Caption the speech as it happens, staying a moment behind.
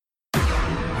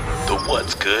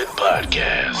What's Good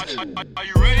podcast. Are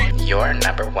you ready? Your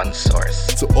number one source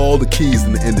to all the keys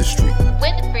in the industry.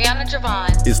 With Brianna Javon.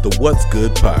 It's the What's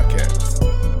Good podcast.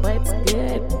 What's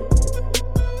good?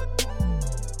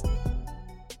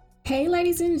 Hey,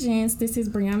 ladies and gents, this is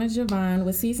Brianna Javon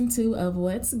with season 2 of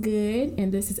What's Good,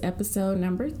 and this is episode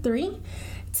number 3.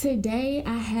 Today,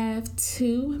 I have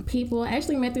 2 people I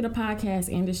actually met through the podcast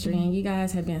industry, and you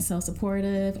guys have been so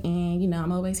supportive, and,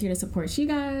 I'm always here to support you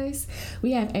guys.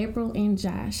 We have April and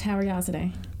Josh. How are y'all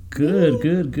today? Good.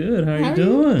 How are you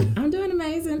doing? I'm doing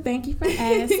amazing. Thank you for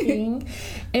asking.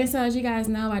 And so, as you guys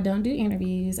know, I don't do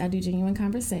interviews. I do genuine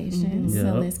conversations. Mm-hmm.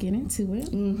 So, Yep. let's get into it.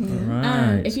 All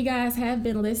right. If you guys have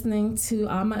been listening to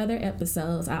all my other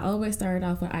episodes, I always start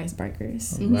off with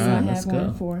icebreakers. All right, So, I let's have one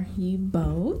go. for you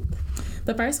both.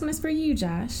 The first one is for you,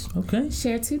 Josh. Okay.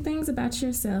 Share 2 things about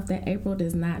yourself that April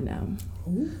does not know.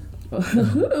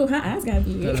 Ooh, her eyes got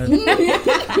big.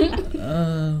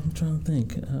 I'm trying to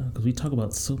think because we talk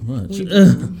about so much.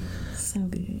 So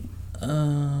good.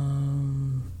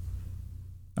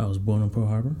 I was born in Pearl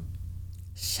Harbor.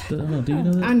 Shut Do you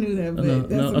know that? I knew that, but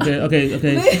No. that's Okay.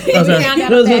 We found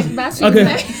out a fact about you.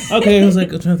 Okay. I was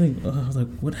like, I'm trying to think. I was like,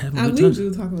 what happened? we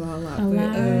do talk about a lot. A but,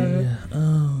 lot.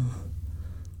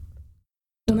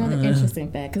 Another Uh,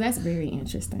 interesting fact, because that's very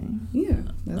interesting. yeah.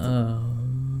 That's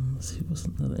Let's see, what's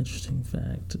another interesting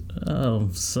fact? Oh,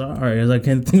 I'm sorry, I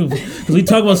can't think of because we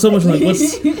talk about so much. Like,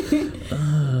 what's?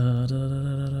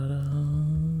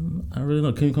 I really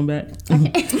don't know. Can you come back? I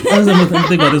was gonna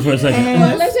think about this for a second.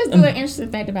 Well, let's just do an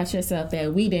interesting fact about yourself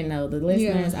that we didn't know, the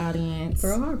listeners, audience.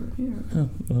 Pearl Harbor. Yeah.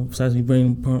 Well, besides me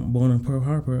being born in Pearl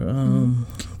Harbor,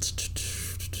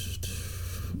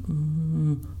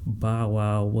 Bow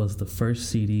Wow was the first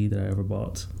CD that I ever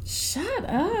bought. Shut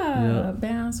up. Yep.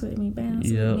 Bounce with me.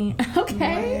 Yep.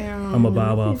 Okay. Wow. I'm a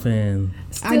Bow Wow fan.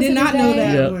 I did not know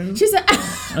that Yep. one. She said,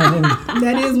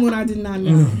 That is one I did not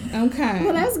know. Okay.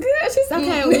 well, that's good. She said,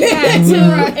 okay, we got 2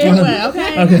 right anyway,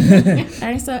 okay? All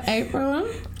right, so April,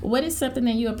 what is something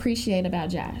that you appreciate about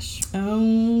Josh?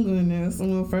 Oh, goodness.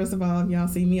 Well, first of all, if y'all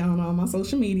see me on all my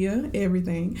social media,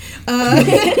 everything.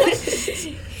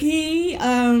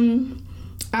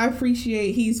 I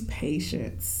appreciate his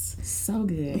patience. So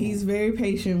good. He's very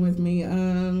patient with me.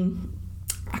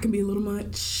 I can be a little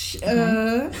much.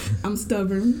 I'm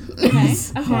stubborn. Okay.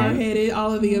 Hard-headed,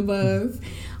 all of the above.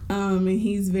 And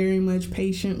he's very much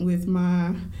patient with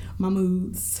my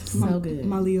moods. So good.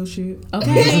 My Leo shit.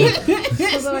 Okay.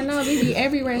 Because Lord knows we be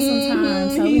everywhere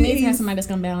sometimes. So we need to have somebody that's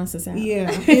going to balance us out. Yeah.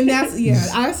 And that's,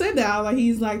 I said that. Like,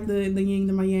 he's like the yin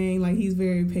to my yang. Like, he's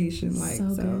very patient. Like,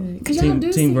 So so. good. Because y'all do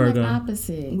Team seem like Virgo.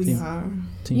 opposites. We are.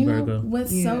 Team You Virgo. know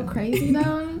what's Yeah. so crazy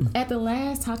though? At the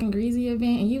last Talking Greasy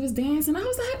event, and you was dancing, I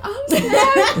was like, oh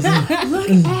snap! Look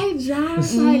at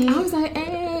Josh. Like I was like,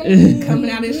 hey,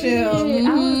 Coming out his shell. I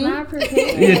was not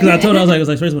prepared. Yeah, because I told her I was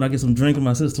like, first when I get some drink in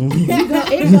my system.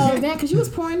 It goes down because you was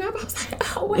pouring up. I was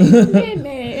like, oh wait a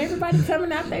minute, everybody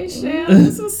coming out their shell.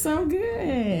 This was so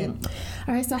good.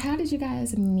 All right, so how did you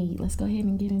guys meet? Let's go ahead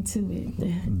and get into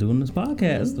it. Doing this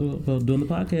podcast, doing the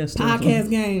podcast stuff. Podcast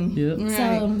game. Yep.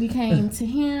 Right. So we came to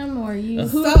him, or you?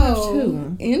 Who So approached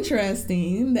who?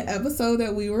 interesting. The episode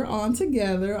that we were on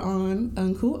together on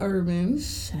Uncool Urban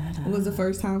Shut up. was the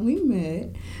first time we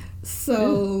met.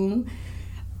 So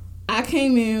I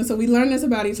came in. So we learned this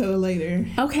about each other later.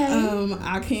 Okay.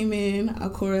 I came in.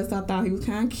 Of course, I thought he was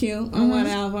kind of cute or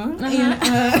whatever, and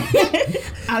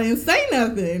I didn't say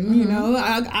nothing. You know,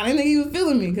 I didn't think he was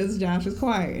feeling me because Josh is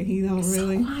quiet. He don't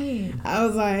really. So quiet. I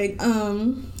was like,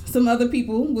 some other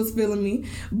people was feeling me,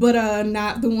 but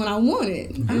not the one I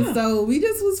wanted. And so we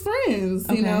just was friends,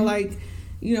 you know, like,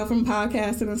 from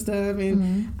podcasting and stuff.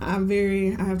 And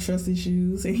I have trust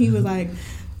issues. And he was like,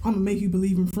 I'm gonna make you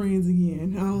believe in friends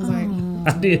again. I was like,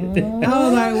 I did. I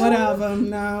was like, whatever,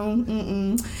 no,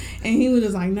 And he was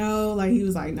just like, no, I'm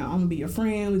gonna be your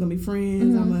friend. We're gonna be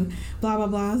friends. I'm gonna blah blah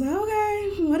blah. I was like,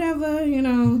 okay, whatever,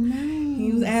 Nice.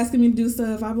 He was asking me to do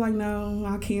stuff. I'm like, no,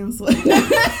 I'll cancel.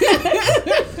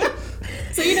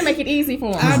 So you didn't make it easy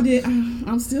for him. I did.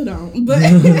 I still don't. But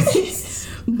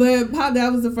that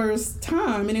was the first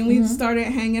time, and then we started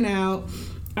hanging out,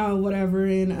 whatever,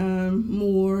 and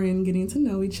more, and getting to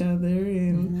know each other,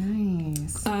 and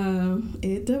Nice.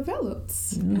 it developed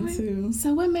into.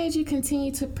 So what made you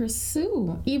continue to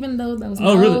pursue, even though those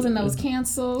Oh, no's really? and those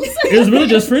cancels? It was really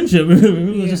just friendship.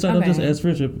 We just started off just Okay. as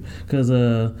friendship because,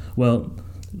 do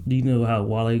you know how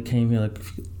Wale came here like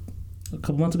a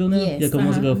couple months ago now? Yes, Yeah, a couple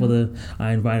months ago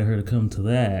I invited her to come to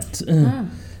that.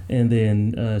 And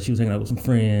then she was hanging out with some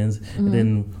friends. And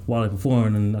then while they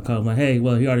performed, and I called him like, hey,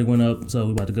 well, he already went up, so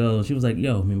we about to go. And she was like,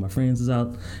 yo, me and my friends is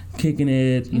out kicking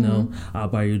it. You know, I'll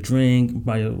buy you a drink,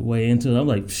 buy your way into it. I'm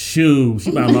like, shoo,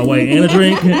 she buying my way and a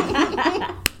drink.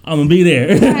 I'm gonna be there.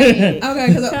 Right. Okay,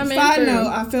 because side note,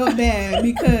 I felt bad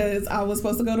because I was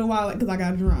supposed to go to Wallet because I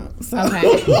got drunk. So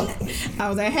I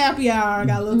was at happy hour. I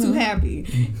got a little too happy.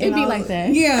 It'd be like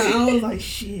that. Yeah, I was like,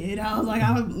 shit. I was like,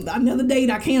 another date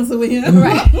I canceled with him.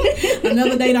 Right.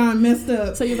 Another date I messed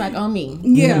up. So you're like, on me.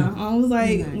 Yeah, I was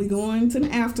like, we going to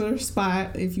an after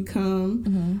spot. If you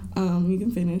come, you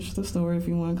can finish the story if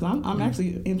you want. Because I'm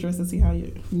actually interested to see how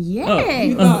you. Yeah.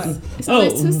 You thought. So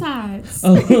there's two sides.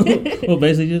 Well,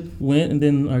 basically just went, and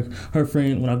then her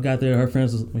friend, when I got there, her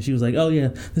friends when she was like, oh yeah,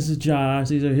 this is Josh,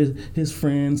 these are his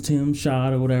friends, Tim,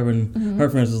 Shot, or whatever, and her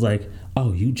friends was like,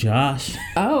 oh, you Josh?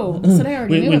 Oh, so they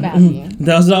already knew about you.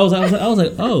 I was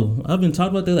like, oh, I've been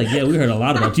talking about that. Like, yeah, we heard a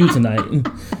lot about you tonight.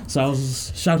 So I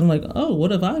was shocked. I'm like, oh,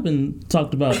 what have I been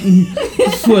talked about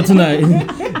for tonight?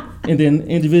 And then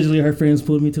individually, her friends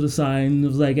pulled me to the side and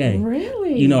was like, hey,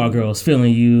 really? You know our girl's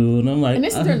feeling you. And I'm like, and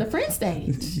this is during the friend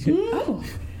stage. Oh.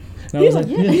 And I was like,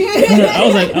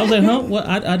 I was like, huh? What?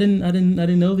 I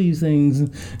didn't know these things.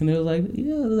 And they was like,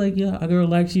 yeah, our girl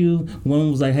likes you. One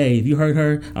was like, hey, if you hurt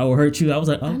her, I will hurt you. I was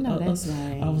like, oh, I know that's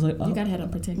right. I was like, you gotta have them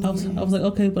protect. I was like,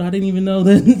 okay, but I didn't even know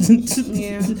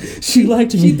that. She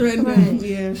liked me. She threatened him.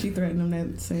 Yeah, she threatened him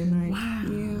that same night. Wow.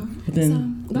 Yeah.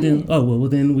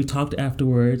 But then we talked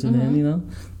afterwards, and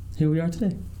then here we are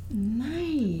today.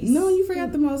 Nice. No, you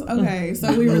forgot the most. Okay,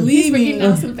 so we were leaving.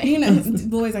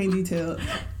 Boys ain't detailed.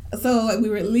 So we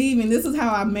were leaving. This is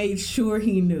how I made sure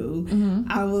he knew.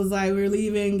 I was like, we were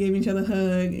leaving, gave each other a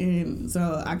hug, and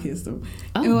so I kissed him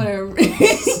and whatever.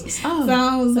 So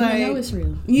I was like, I know it's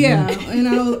real. Yeah,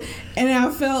 and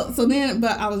I felt so then,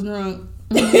 but I was drunk.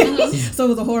 So it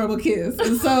was a horrible kiss.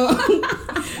 And so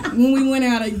when we went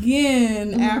out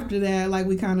again after that, like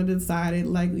we kind of decided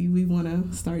like we want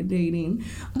to start dating.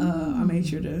 I made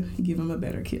sure to give him a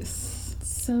better kiss.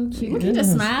 So cute. Look, you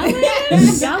just smiling.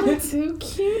 Y'all look too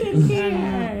cute in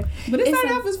here. But it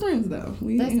started off as friends though.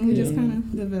 We just kind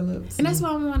of developed. And that's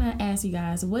why I want to ask you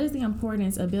guys, what is the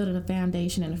importance of building a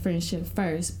foundation and a friendship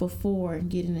first before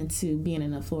getting into being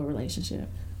in a full relationship?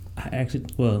 I actually,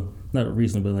 well, not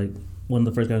recently, but like one of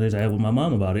the first conversations I had with my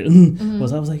mom about it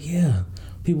was I was like, yeah,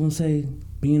 people say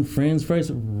being friends first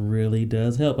really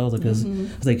does help. I was like, because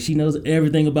it's like she knows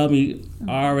everything about me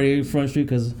already Front Street.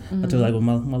 Because I told like with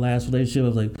my last relationship, I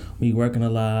was like, we working a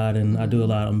lot and I do a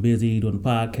lot. I'm busy doing the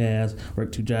podcast,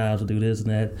 work 2 jobs, I do this and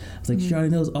that. I was like, she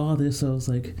already knows all this, so it's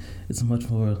like it's much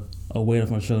more a weight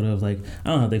off my shoulder of like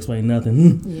I don't have to explain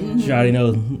nothing. She already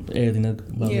knows everything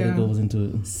about that goes into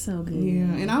it. So good. Yeah,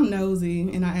 and I'm nosy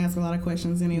and I ask a lot of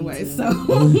questions anyway. So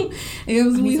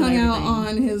we hung out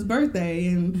on his birthday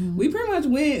and we pretty much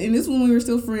went, and this when we were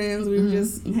still friends. We were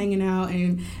just hanging out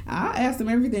and I asked him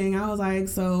everything. I was like,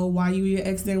 so why your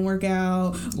ex didn't work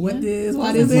out? What this?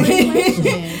 Why this?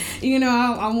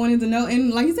 I wanted to know.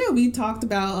 And like you said, we talked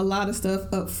about a lot of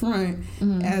stuff up front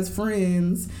as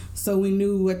friends, so we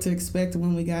knew what to expect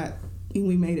when we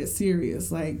made it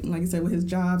serious. Like you said, with his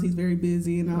jobs, he's very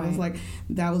busy, and I was like,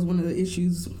 that was one of the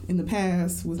issues in the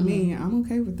past with me. I'm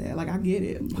okay with that. Like I get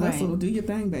it. Hustle, do your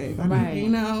thing, babe. Like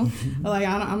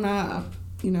I'm not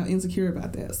insecure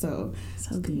about that. So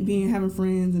good. Having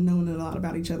friends and knowing a lot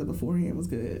about each other beforehand was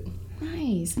good.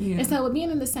 Nice. Yeah. And so with being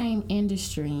in the same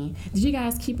industry, did you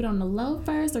guys keep it on the low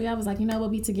first, or y'all was like, we'll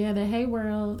be together. Hey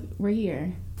world, we're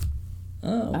here.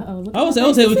 I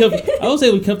would say we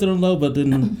kept it on low, but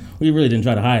then we really didn't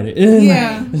try to hide it.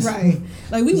 Yeah, right.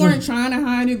 Like we weren't trying to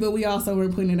hide it, but we also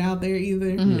weren't putting it out there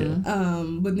either.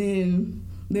 But then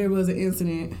there was an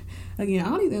incident. Again,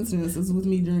 all these incidents is with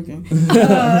me drinking.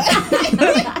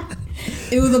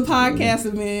 It was a podcast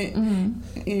event,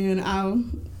 and I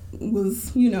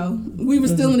was, we were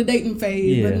still in the dating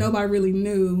phase, but nobody really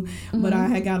knew. But I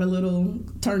had got a little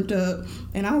turned up,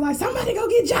 and I was like, somebody go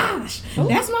get Josh.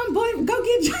 That's my boy. Go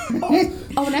get Josh.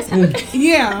 That's how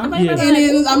Yeah. And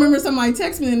then I remember somebody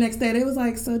texted me the next day. They was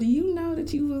like, so do you know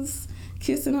that you was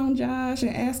kissing on Josh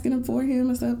and asking him for him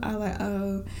and stuff? I was like,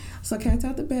 oh. So cats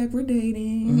out the back, we're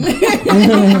dating. They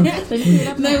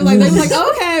were like,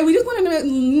 okay, we just wanted to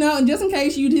know, just in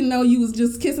case you didn't know you was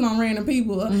just kissing on random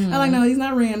people. I'm like, no, he's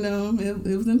not random.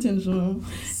 It was intentional.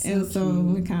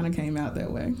 So it kind of came out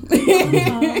that way.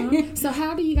 So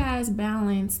how do you guys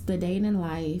balance the dating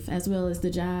life as well as the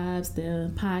jobs,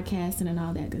 the podcasting, and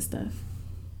all that good stuff?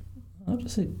 I'll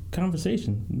just say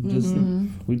conversation. Just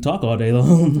we talk all day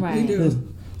long. Right. We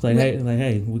do. It's like,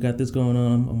 hey, we got this going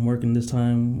on. I'm working this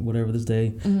time, whatever this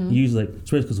day. Usually, like,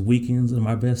 especially because weekends are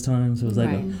my best time. So it's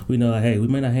like, we know, like, hey, we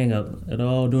may not hang out at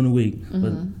all during the week,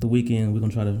 but the weekend, we're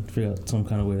going to try to figure out some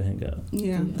kind of way to hang out.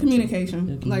 Yeah,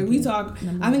 communication. Like, we talk,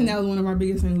 I think that was one of our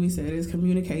biggest things we said is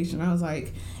communication. I was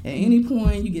like, at any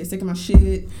point, you get sick of my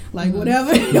shit, like,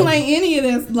 whatever, like, any of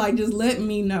this, like, just let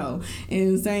me know.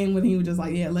 And same with him, he was just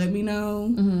like, yeah, let me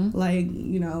know. Like,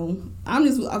 you know, I'm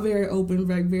just a very open,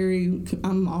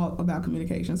 I'm all about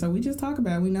communication. So we just talk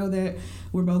about it. We know that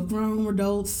we're both grown, we're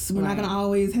adults. We're not going to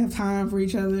always have time for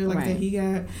each other. Like I said, he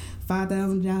got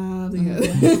 5,000 jobs, you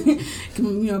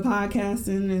know,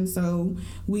 podcasting. And so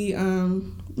we,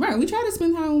 we try to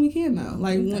spend time when we can, though.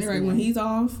 Like, when he's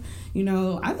off, you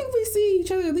know, I think we see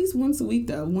each other at least once a week,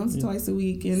 though. Once or twice a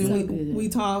week. And then we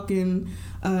talk and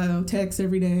text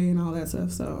every day and all that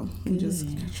stuff. So we just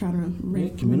try to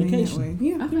communicate that way.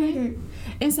 Yeah, communicate.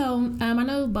 And so I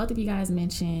know both of you guys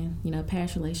mentioned, you know,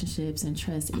 past relationships and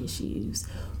trust issues.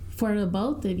 For the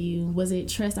both of you, was it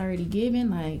trust already given?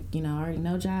 Like, you know, I already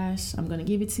know Josh, I'm going to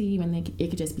give it to you and then it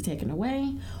could just be taken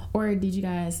away? Or did you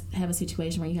guys have a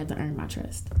situation where you had to earn my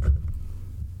trust?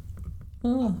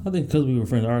 I think because we were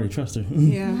friends, I already trust her.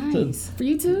 Yeah. Nice. For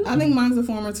you too? I think mine's the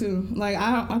former too. Like,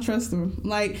 I trust him.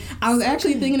 Like, I was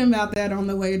actually thinking about that on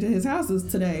the way to his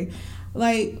houses today.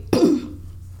 Like,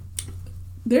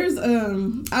 there's,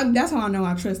 that's how I know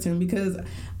I trust him, because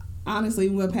honestly,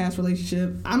 with a past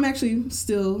relationship, I'm actually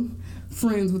still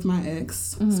friends with my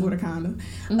ex, sort of, kind of.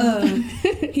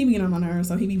 He be getting on my nerves,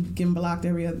 so he be getting blocked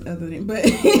every other thing. But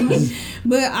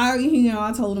I, you know,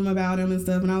 I told him about him and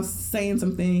stuff, and I was saying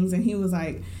some things, and he was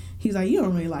like, you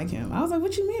don't really like him. I was like,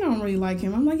 what you mean I don't really like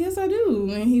him? I'm like, yes, I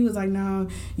do. And he was like, no,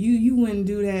 you wouldn't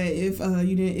do that if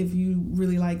you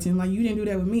really liked him. Like, you didn't do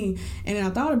that with me. And then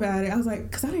I thought about it. I was like,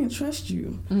 because I didn't trust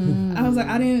you. I was like,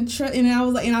 I didn't trust. And I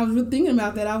was like, and I was really thinking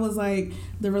about that. I was like,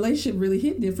 the relationship really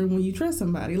hit different when you trust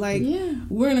somebody. Like,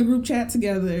 we're in a group chat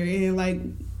together, and like,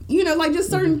 you know, like, just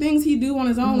certain things he do on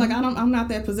his own. Like, I'm not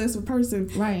that possessive person,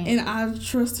 right? And I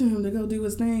trust him to go do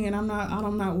his thing, and I'm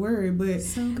not worried. But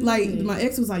like, my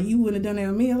ex was like, you wouldn't have done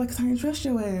that with me. I'm like, 'cause I didn't trust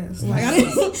your ass. Like,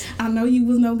 I know you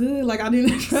was no good. Like, I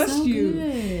didn't trust you.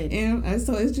 Good. And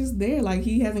so it's just there. Like,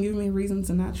 he hasn't given me a reason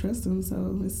to not trust him.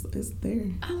 So it's there.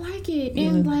 I like it.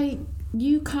 And like,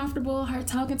 you comfortable her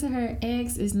talking to her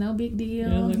ex is no big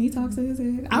deal. He talks to his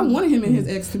ex. I wanted him and his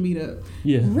ex to meet up.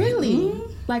 Yeah. Really?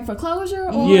 Like, for closure?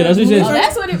 Or yeah, that's what she said. Oh,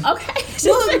 that's what it. Okay.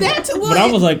 But I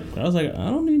was like, I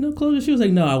don't need no closure. She was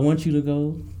like, no, I want you to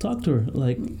go talk to her.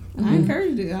 Like, I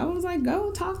encouraged it. I was like,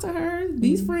 go talk to her,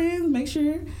 be friends, make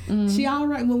sure she all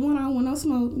right. But one, I don't want no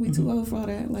smoke. We too old for all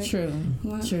that. Like, true.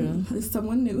 It's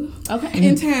someone new. Okay.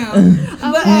 In town.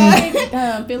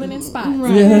 But feeling in spots.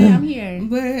 Right. Yeah. I'm here.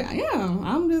 But yeah,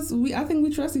 I think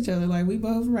we trust each other. Like, we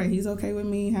both right. He's okay with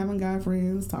me having guy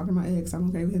friends, talking to my ex. I'm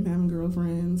okay with him having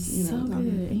girlfriends. You know, so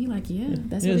good. And he like,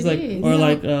 that's what it like, is. Or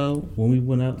like when we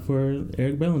went out for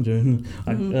Eric Bellinger,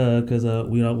 because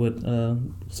we went out with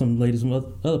some ladies from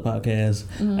other podcasts,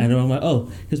 and I'm like,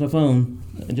 oh, here's my phone,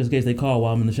 just in case they call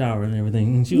while I'm in the shower and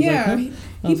everything. And she was like,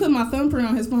 he put my thumbprint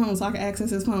on his phone so I could access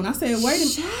his phone. I said, wait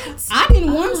a minute. I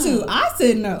didn't want to. I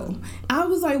said no. I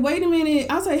was like, wait a minute.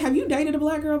 I was like, have you dated a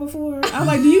black girl before? I was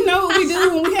like, do you know what we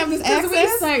do when we have this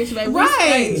access? Research, baby.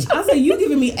 Right. Research. I said, you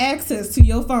giving me access to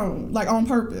your phone, like, on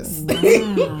purpose. Wow.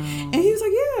 And he was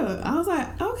like, yeah. I was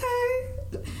like,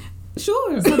 okay,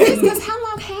 sure. So because how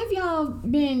long have y'all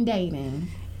been dating?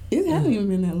 It hasn't even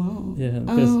been that long. Yeah.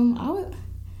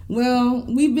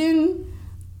 We've been,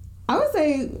 I would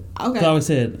say, okay. So I always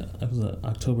said, it was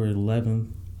October 11th.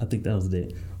 I think that was the day.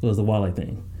 It was the Wale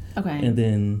thing. Okay. And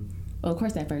then... Well, of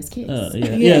course, that first kiss.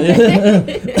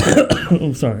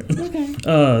 I'm sorry. Okay.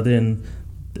 Then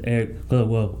Eric,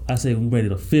 I say we made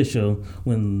it official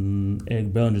when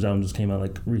Eric Bellinger's album just came out,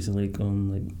 like, recently,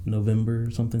 on like November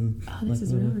or something. Oh, this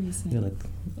is real recent. Yeah, like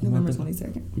November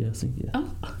 22nd. Yeah, see, yeah.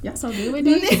 Oh, y'all so good with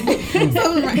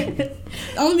it. Right.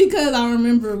 Only because I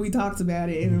remember we talked about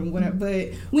it and whatever. But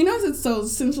we know it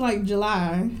since like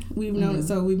July. We've known it,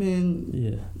 so we've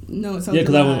been because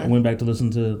I went back to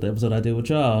listen to the episode I did with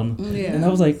y'all, and I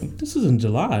was like, this was in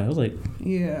July. I was like,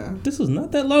 this was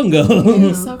not that long ago.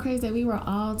 It's so crazy that we were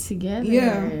all together.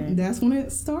 Yeah, that's when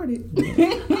it started.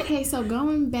 Okay, so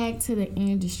going back to the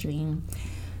industry,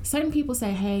 certain people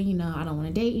say, hey, you know, I don't want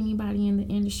to date anybody in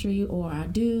the industry, or I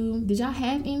do. Did y'all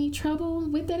have any trouble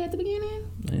with that at the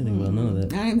beginning? I didn't think about none of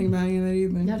that. I didn't think about any of that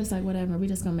either. Y'all just like, whatever, we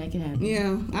just gonna make it happen.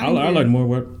 Yeah. I learned more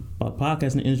about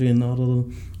podcasting industry and all the little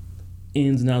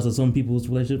ins and outs of some people's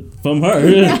relationship from her.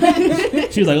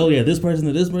 She was like, oh yeah, this person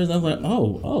to this person. I was like,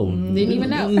 oh. Didn't even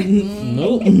know.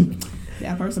 Nope.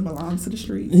 that person belongs to the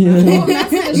streets. Yeah.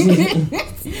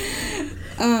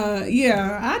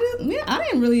 I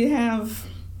didn't really have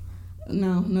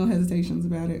no hesitations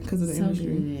about it because of the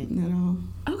industry at all.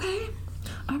 Okay.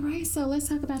 All right, so let's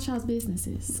talk about y'all's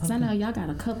businesses. Because I know y'all got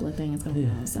a couple of things going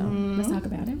on, so let's talk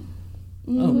about it.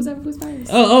 Who's first?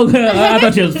 I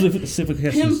thought you had specific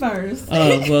questions. Him first.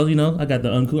 Well, I got the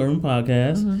Uncool Urban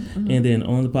podcast, and then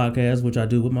on the podcast, which I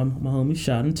do with my homies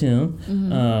Shot and Tim.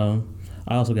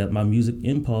 I also got my Music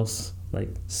Impulse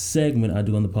segment I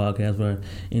do on the podcast where I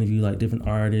interview different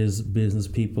artists, business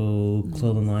people,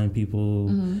 clothing line people.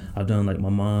 I've done my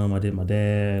mom, I did my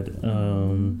dad.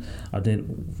 I did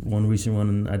one recent one,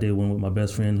 and I did one with my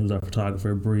best friend who's our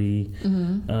photographer, Bree.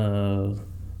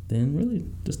 Then really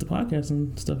just the podcast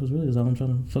and stuff is all I'm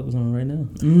trying to focus on right now.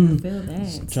 I feel that.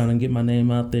 Just trying to get my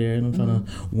name out there, and I'm trying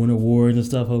to win awards and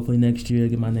stuff. Hopefully next year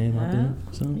get my name out there.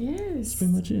 So that's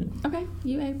pretty much it. Okay,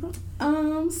 you April?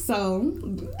 So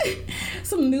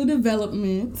some new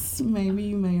developments. Maybe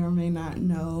you may or may not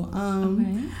know.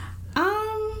 I'm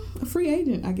a free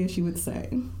agent, I guess you would say.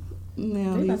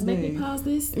 Now They about these to make me days. pause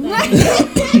this thing.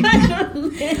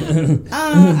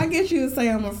 I guess you would say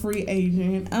I'm a free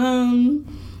agent.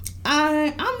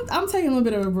 I'm taking a little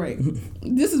bit of a break.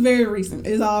 This is very recent.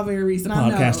 It's all very recent. I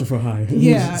know. Podcaster for hire.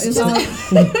 Yeah,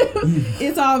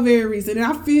 it's all very recent, and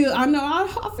I feel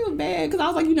bad because I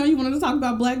was you wanted to talk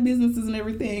about black businesses and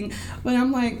everything, but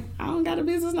I'm I don't got a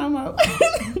business no more.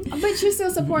 But you're still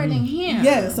supporting him.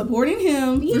 Yeah, supporting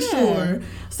him for sure.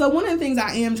 So one of the things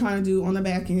I am trying to do on the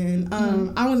back end,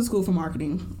 I went to school for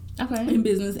marketing. Okay. In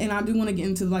business, and I do want to get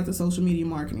into the social media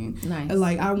marketing. Nice.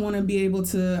 I want to be able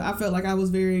to. I felt I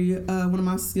was very one of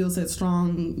my skill sets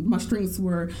strong. My strengths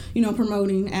were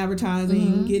promoting,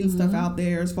 advertising, getting stuff out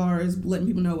there as far as letting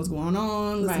people know what's going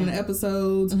on, listening to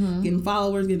episodes, getting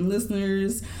followers, getting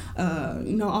listeners,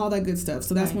 all that good stuff.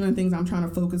 So that's one of the things I'm trying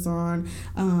to focus on,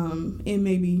 and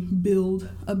maybe build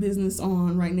a business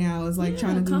on right now is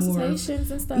trying to do more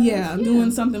consultations and stuff. Yeah, doing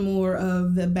something more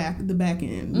of the back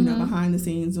end, behind the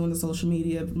scenes, doing the social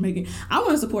media, I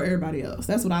want to support everybody else.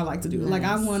 That's what I like to do. Nice.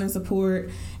 I want to support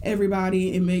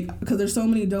everybody and because there's so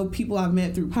many dope people I've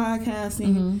met through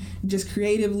podcasting, just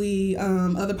creatively,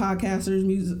 other podcasters,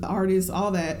 music artists,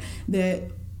 all that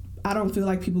I don't feel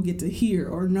like people get to hear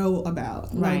or know about.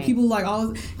 Right. People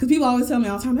because people always tell me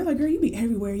all the time, they're like, girl, you be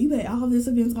everywhere. You be at all this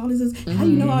events, all this. How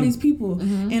do you know all these people?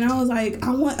 And I was I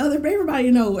want everybody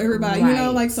to know everybody,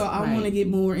 so I want to get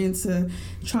more into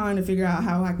trying to figure out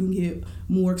how I can get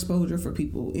more exposure for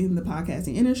people in the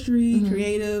podcasting industry,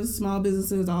 creatives, small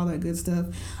businesses, all that good stuff,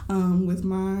 with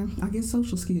my, I guess,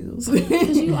 social skills.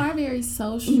 Because you are very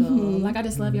social. I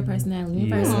just love your personality. When we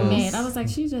first met, I was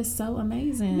she's just so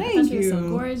amazing. Thank I thought you. She was so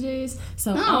gorgeous,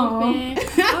 so open.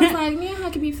 I was me and her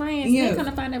could be friends. Yeah. Then kind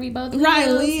of find out we both Leos. Right,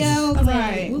 Leo.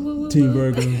 Right. Woo, woo, woo, Team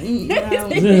woo. Virgo. He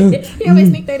always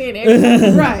sneak that in every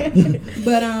time. Right.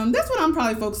 But that's what I'm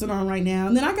probably focusing on right now.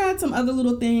 And then I got some other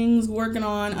little things working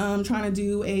on, trying to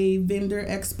do a vendor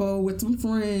expo with some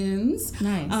friends.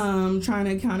 Nice. Trying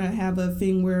to kind of have a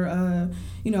thing where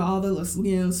all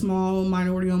the small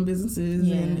minority-owned businesses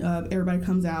and everybody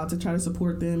comes out to try to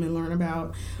support them and learn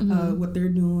about what they're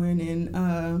doing,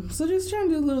 and so just trying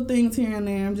to do little things here and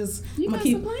there. I'm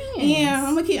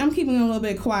keeping it a little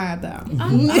bit quiet though.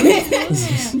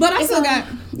 But I still got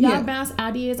y'all bounce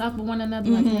ideas off of one another.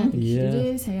 You should do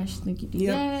this. Hey, I should think you do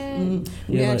that.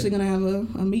 We're actually gonna have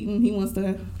a meeting. He wants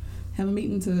to have a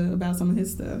meeting about some of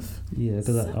his stuff. Yeah,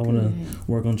 because I want to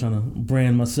work on trying to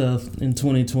brand myself in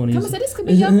 2020. Come on, so this could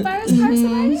be your first person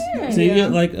right here. So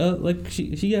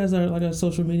she has our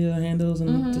social media handles,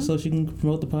 and so she can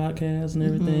promote the podcast and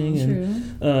everything.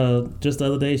 And just the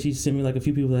other day, she sent me a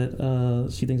few people that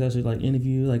she thinks I should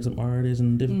interview, some artists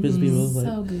and different business people.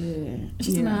 So good.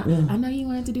 She's I know you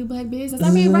wanted to do black business. I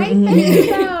mean, right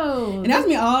there. And that's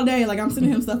me all day. I'm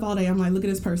sending him stuff all day. I'm look at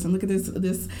this person, look at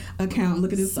this account,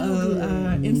 look at this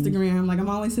Instagram. I'm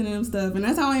always sending him stuff, and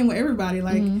that's how I am with everybody.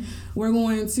 We're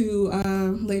going to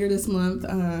later this month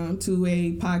to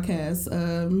a podcast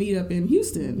meetup in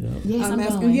Houston. Yes, I'm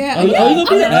going. You gonna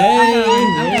be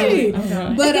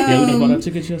there? But we just bought our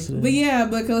tickets yesterday.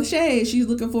 But Cliche, she's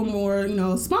looking for more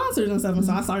sponsors and stuff, and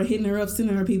so I started hitting her up,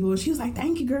 sending her people, and she was like,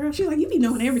 "Thank you, girl." She's like, "You be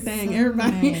knowing everything, so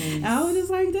everybody." Nice. I was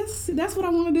just that's what I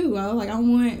want to do. I was I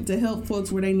want to help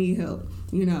folks where they need help.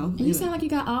 And you sound like you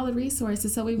got all the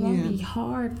resources, so it won't be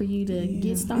hard for you to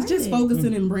get started. It's just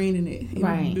focusing and branding it,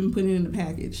 right? And putting it in the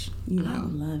package. I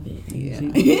love it. Yeah,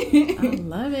 I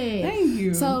love it. Thank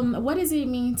you. So, what does it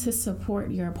mean to support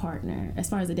your partner, as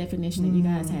far as the definition that you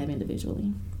guys have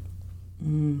individually?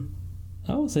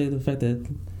 I would say the fact that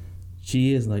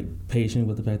she is like patient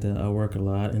with the fact that I work a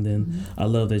lot, and then I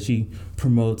love that she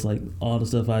promotes like all the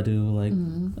stuff I do. Like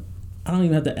I don't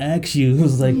even have to ask you. It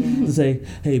was like to say,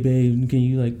 "Hey, babe, can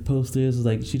you like post this?" It's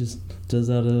like she just does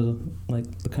out of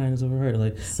like the kindness of her heart.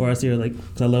 Like, or I see her like,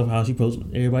 cause I love how she posts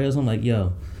everybody else. I'm like,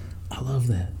 yo, I love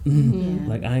that.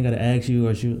 Like I ain't gotta ask you,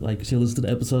 or she'll listen to the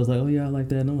episodes like, oh yeah, I like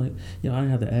that, and I'm like, yo, I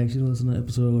didn't have to ask you to listen to the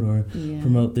episode or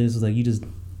promote this. It's like you just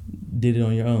did it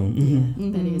on your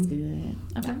own. That is good.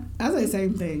 Okay, I say the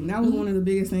same thing. That was one of the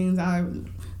biggest things I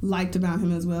liked about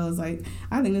him as well. Is like,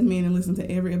 I think this man had listened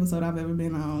to every episode I've ever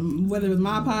been on, whether it was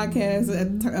my podcast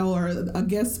or a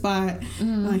guest spot.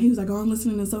 He was like, oh, I'm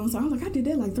listening to so and so. I was like, I did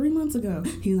that like 3 months ago.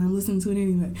 He's like, I'm listening to it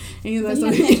anyway. And he's like,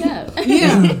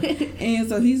 and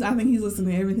so I think he's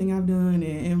listening to everything I've done,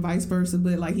 and vice versa.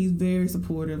 But like, he's very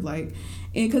supportive. Like,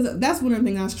 and because that's one of the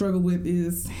things I struggle with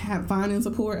is finding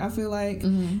support. I feel like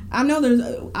I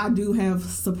know I do have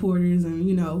supporters and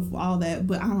you know all that,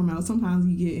 but I don't know. Sometimes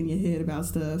you get in your head about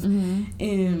stuff,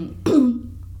 and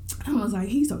I was like,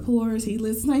 he supports. He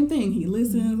listens. Same thing. He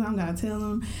listens. I don't gotta tell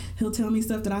him. He'll tell me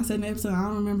stuff that I said in the episode I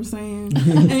don't remember saying,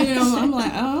 and you know I'm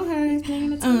like, oh, okay.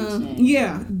 Paying attention.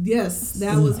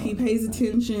 That was he pays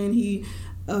attention. He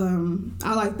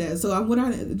I like that.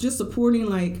 So just supporting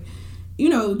like. You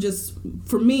know, just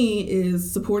for me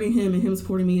is supporting him and him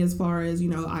supporting me as far as, you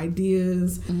know,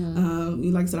 ideas.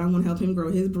 Like I said, I want to help him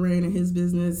grow his brand and his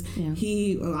business. Yeah.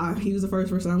 He was the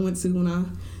first person I went to when I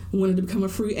wanted to become a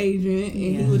free agent,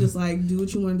 and he was just like, do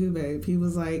what you want to do, babe. He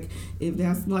was like, if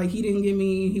that's like, he didn't give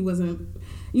me, he wasn't,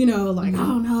 you know, like,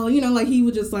 oh no, you know, like he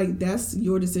was just like, that's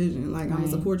your decision. Like, I'm gonna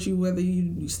support you whether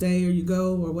you stay or you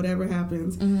go or whatever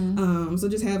happens. So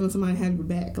just having somebody have your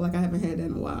back, like I haven't had that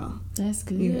in a while. That's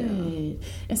good. Yeah.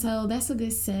 And so that's a good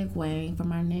segue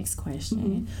from our next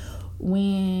question.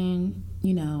 When,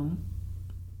 you know,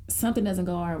 something doesn't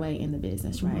go our way in the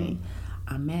business, right?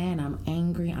 I'm mad, I'm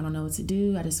angry, I don't know what to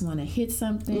do, I just want to hit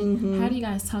something. How do you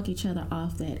guys talk each other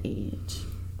off that edge?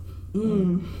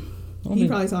 He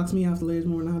probably talks me off the ledge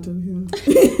more than I do him.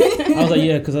 I was like,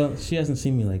 yeah, because she hasn't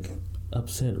seen me like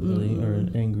upset really or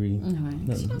angry.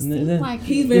 Like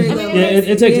he's very level.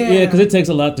 It takes because it takes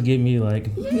a lot to get me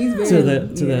like to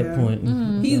that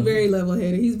point. He's very level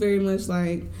headed. He's very much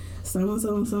like so and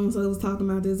so was talking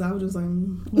about this. I was just like, I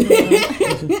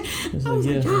was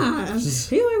like, gosh.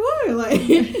 He's like, what? Like,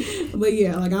 but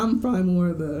yeah, like I'm probably more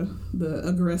of the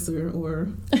aggressor or.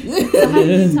 So how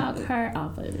do you talk her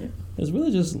off of it? It's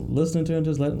really just listening to her and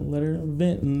just let her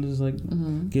vent and just like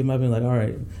give my opinion. Like, all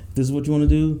right, if this is what you want to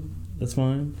do, that's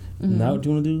fine. Not what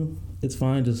you want to do, it's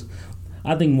fine. Just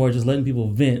I think more just letting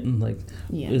people vent and like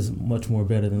is much more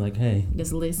better than like, hey,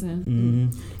 just listen.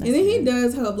 And then he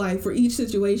does help like for each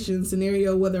situation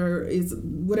scenario, whether it's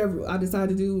whatever I decide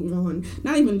to do on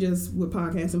not even just with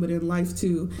podcasting but in life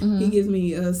too. He gives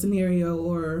me a scenario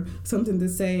or something to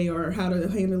say or how to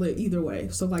handle it either way.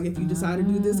 So like if you decide to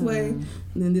do this way,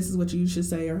 then this is what you should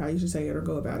say or how you should say it or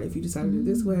go about it. If you decide to do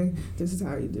this way, this is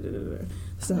how you did it.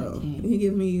 So he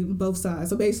gives me both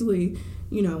sides. So basically,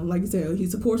 you know, like you said, he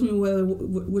supports me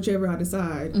whichever I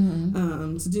decide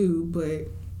to do, but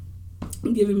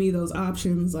giving me those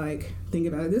options, like think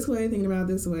about it this way, thinking about it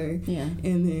this way,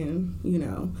 and then you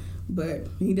know. But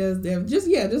he does that. Just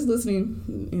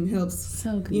listening and helps.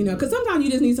 So good. You know, because sometimes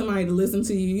you just need somebody to listen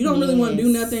to you. You don't really want to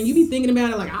do nothing. You be thinking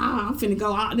about it like, I'm finna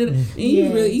go out, and you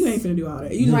ain't finna do all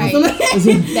that. You just want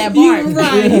somebody, that part.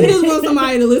 You just want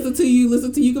somebody to listen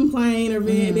to you complain or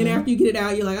vent. Then after you get it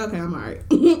out, you're like, okay, I'm all right.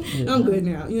 I'm good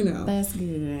now. You know. That's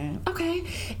good. Okay,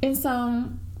 and so.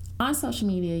 On social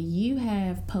media, you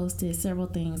have posted several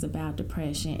things about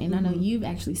depression, and I know you've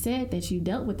actually said that you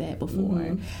dealt with that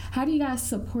before. How do you guys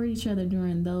support each other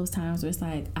during those times where it's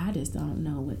like, I just don't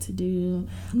know what to do,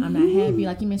 I'm not happy?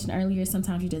 Like you mentioned earlier,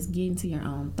 sometimes you just get into your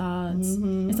own thoughts,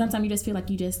 and sometimes you just feel like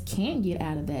you just can't get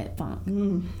out of that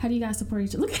funk. How do you guys support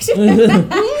each other? Look at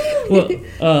you.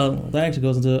 Well, that actually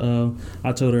goes into,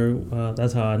 I told her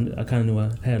that's how I kind of knew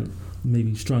I had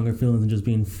maybe stronger feelings than just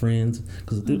being friends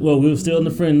because we were still in the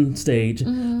friend stage,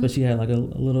 but she had like a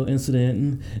little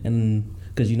incident and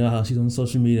because you know how she's on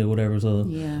social media or whatever, so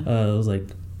it was like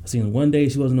I seen one day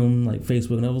she wasn't on like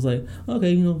Facebook and I was like,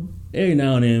 okay, you know, every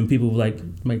now and then people like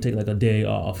might take like a day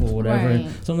off or whatever,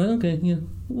 so I'm like, okay, yeah,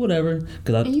 whatever,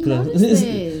 but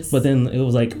then it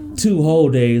was like 2 whole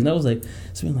days and I was like,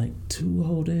 it's been like 2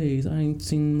 whole days I ain't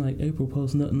seen like April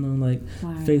post nothing on like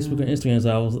Facebook or Instagram,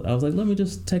 so I was like, let me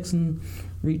just text and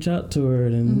reach out to her,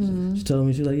 and she told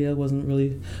me, she's like, yeah, I wasn't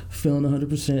really feeling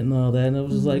 100% and all that, and I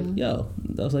was just like, yo,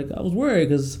 I was worried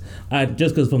because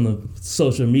from the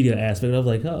social media aspect, I was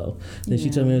like, oh. Then she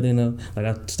told me everything. Like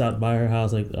I stopped by her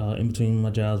house like in between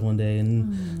my jobs one day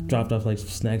and dropped off like some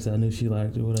snacks that I knew she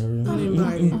liked or whatever.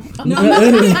 Uninvited.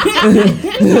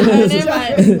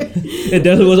 It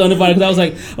definitely was uninvited because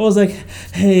I was like,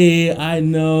 hey, I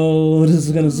know this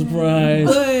is gonna surprise.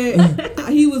 But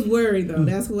he was worried though.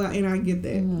 That's why, and I get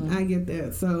that. I get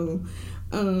that. So,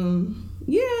 I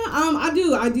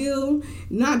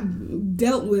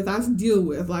deal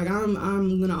with. Like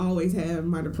I'm gonna always have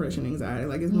my depression, anxiety.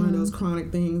 Like it's one of those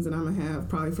chronic things that I'm gonna have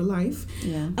probably for life.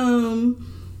 Yeah.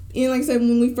 And like I said,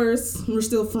 when we first were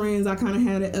still friends, I kind of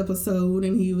had an episode,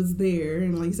 and he was there,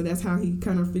 and like I said, that's how he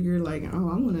kind of figured like, oh,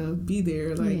 I want to be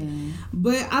there. Like,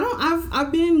 but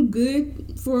I've been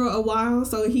good for a while,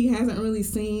 so he hasn't really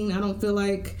seen. I don't feel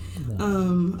like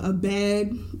a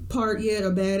bad part yet,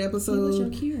 a bad episode. He was your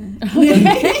cure. A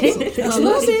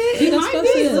little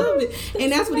bit.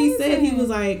 And that's what he said. He was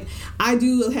like, I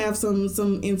do have some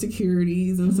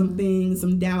insecurities and some things,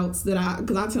 some doubts that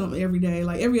because I tell him every day,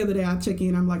 like every other day I check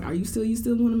in, I'm like, are you still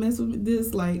want to mess with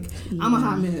this? Like, I'm a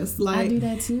hot mess. Like, I do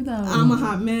that too though. I'm a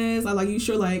hot mess. I like, you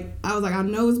sure? Like, I was like, I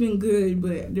know it's been good,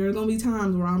 but there's gonna be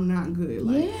times where I'm not good.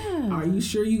 Like, are you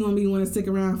sure you're gonna be want to stick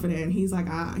around for that? And he's like,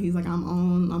 I'm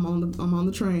on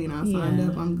the train. I signed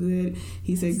up. I'm good.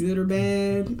 He said, good or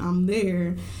bad, I'm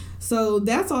there. So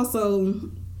that's also,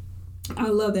 I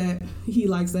love that he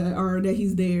likes that, or that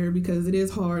he's there, because it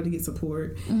is hard to get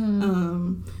support.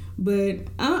 But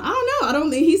I don't know. I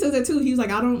don't think he says that too. He's like,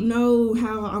 I don't know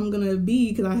how I'm gonna be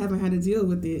because I haven't had to deal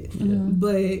with it.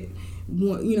 But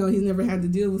he's never had to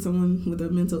deal with someone with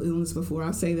a mental illness before.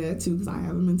 I say that too because I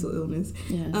have a mental illness.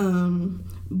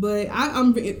 But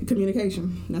I'm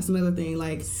communication. That's another thing.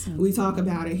 Like, we talk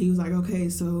about it. He was like, okay,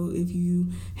 so if you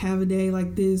have a day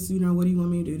like this, what do you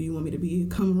want me to do? Do you want me to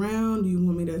come around? Do you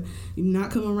want me to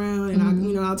not come around? And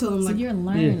I'll tell him, so like, you're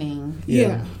learning.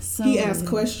 So he asks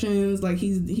questions. Like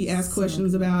he asks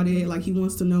questions about it. Like he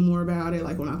wants to know more about it.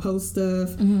 Like when I post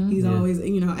stuff, he's always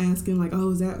asking like,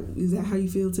 oh, is that how you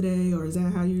feel today, or is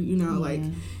that how you like.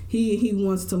 He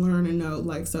wants to learn and know,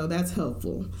 like, so that's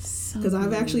helpful. Because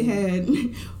I've actually had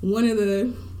we were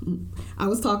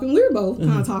both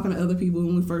kind of talking to other people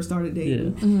when we first started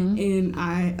dating. And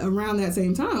around that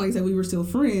same time, like I said, we were still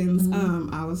friends.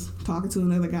 I was talking to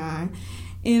another guy,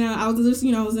 and I was just,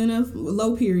 I was in a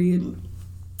low period.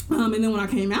 And then when I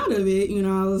came out of it,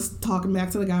 I was talking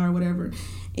back to the guy or whatever.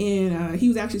 And he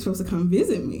was actually supposed to come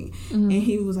visit me. And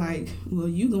he was like, well,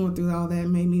 you going through all that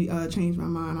made me change my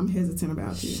mind. I'm hesitant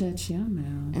about you. Shut your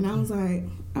mouth. And I was like,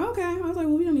 okay. I was like,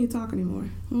 well, we don't need to talk anymore.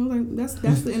 I was like,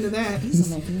 that's the end of that.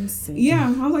 Yeah,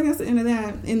 I was like, that's the end of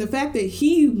that. And the fact that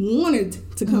he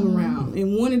wanted to come around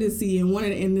and wanted to see and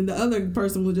then the other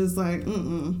person was just like,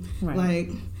 right. Like,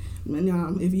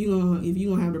 no, if you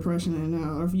gonna have depression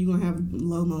or if you gonna have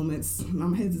low moments,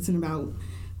 I'm hesitant about.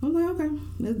 I was like, okay,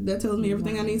 that tells me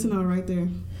everything I need to know right there.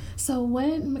 So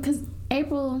because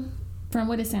April, from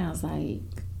what it sounds like,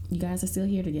 you guys are still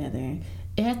here together.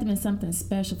 It has to be something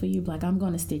special for you, like, I'm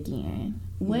going to stick in.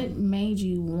 What made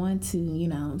you want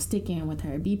to, stick in with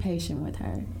her, be patient with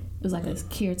her? It was like a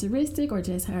characteristic or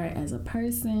just her as a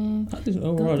person? I think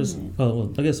overall,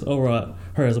 I guess overall,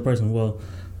 her as a person. Well,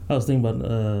 I was thinking about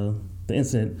the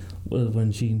incident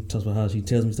when she talks about how she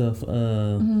tells me stuff.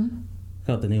 I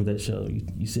forgot the name of that show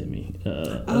you sent me.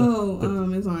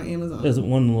 It's on Amazon. It's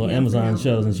one of the little Amazon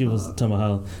shows, and she was talking about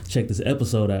how check this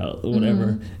episode out or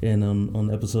whatever. And on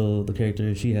the episode, the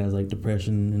character, she has like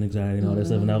depression and anxiety and all that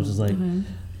stuff. And I was just like,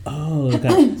 oh,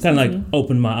 kind of like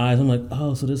opened my eyes. I'm like,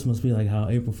 oh, so this must be like how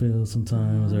April feels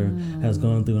sometimes or has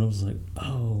gone through. And I was like,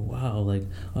 oh, wow, like,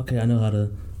 okay, I know how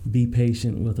to be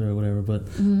patient with her or whatever. But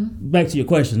back to your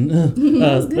question.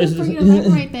 It's good for you to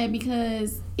elaborate that,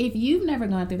 because if you've never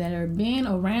gone through that or been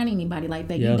around anybody like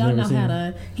that, you don't know how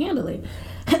to handle it.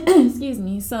 Excuse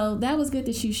me. So that was good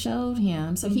that you showed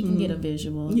him so he can get a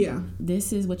visual. Yeah.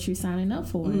 This is what you're signing up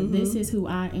for. This is who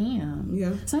I am.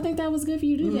 Yeah. So I think that was good for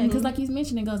you to do that, because like you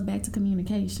mentioned, it goes back to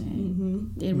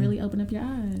communication. It really opened up your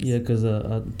eyes. Yeah, because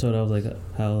I told her, I was like,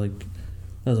 how like,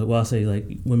 I was like, well, I say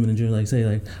like women in general, like say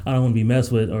like I don't want to be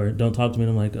messed with or don't talk to me.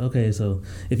 And I'm like, okay, so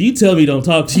if you tell me don't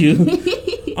talk to you,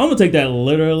 I'm gonna take that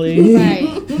literally.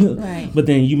 Right. But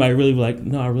then you might really be like,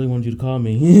 no, I really wanted you to call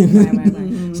me.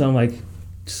 Right. So I'm like,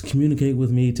 just communicate with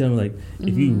me. Tell me like,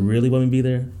 if you really want me to be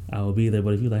there, I will be there.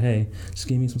 But if you're like, hey, just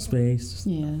give me some space,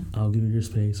 I'll give you your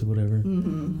space or whatever.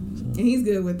 Mm-hmm. So. And he's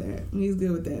good with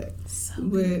that. So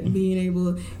but being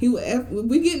able,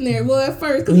 we getting there. Well, at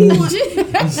first, because he wants,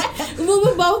 well,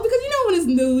 we're both, because you know when it's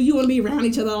new, you want to be around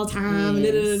each other all the time,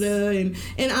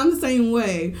 and I'm the same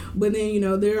way. But then, you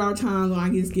know, there are times when I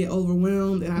just get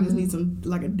overwhelmed and I just need some,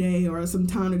 like a day or some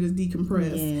time to just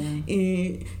decompress. Yeah.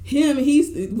 And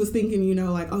he was thinking, you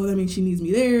know, like, oh, that means she needs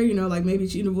me there, you know, like maybe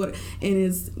she, you know what, and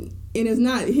it's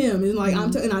not him. It's like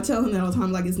and I tell him that all the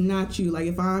time. Like, it's not you. Like,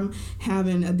 if I'm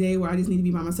having a day where I just need to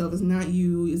be by myself, it's not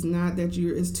you. It's not that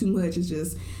it's too much. It's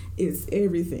just it's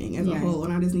everything as a whole.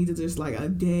 And I just need to just like a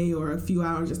day or a few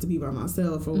hours just to be by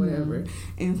myself or whatever.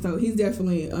 And so he's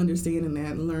definitely understanding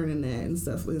that and learning that and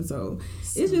stuff. And so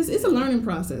it's a learning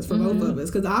process for both of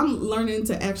us, because I'm learning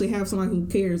to actually have somebody who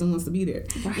cares and wants to be there.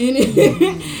 Right. And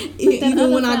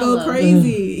even when I go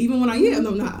crazy, even when I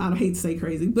I hate to say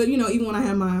crazy, but you know, even when I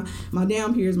have my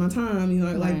down periods, my time, you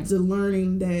know, like to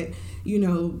learning that, you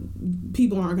know,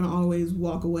 people aren't going to always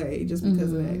walk away just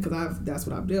because of that, because that's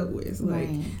what I've dealt with. Like,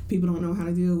 people don't know how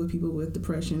to deal with people with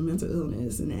depression, mental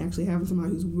illness, and actually having somebody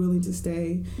who's willing to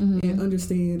stay and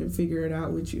understand and figure it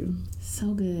out with you.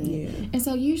 So good. Yeah. And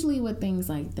so usually with things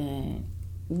like that,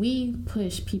 we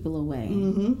push people away.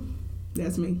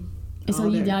 That's me. And so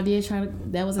y'all did try to,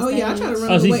 that was a stage? Yeah, I try to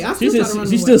run away. I still try to run away.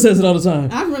 She still says it all the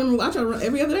time. I try to run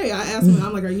every other day. I ask them,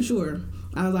 I'm like, are you sure?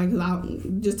 I was like,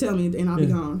 just tell me and I'll be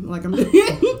gone. Like, I'm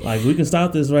like, we can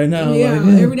stop this right now. Yeah,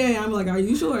 like, every day I'm like, are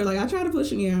you sure? Like, I try to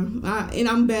push it, and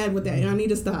I'm bad with that, and I need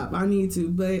to stop. I need to,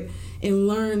 but and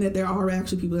learn that there are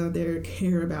actually people out there that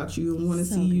care about you and want to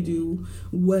see you do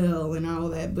well and all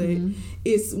that. But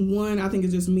it's I think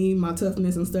it's just me, my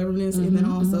toughness and stubbornness, and then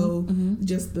also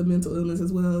just the mental illness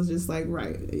as well. It's just like,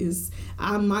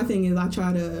 my thing is I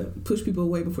try to push people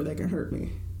away before they can hurt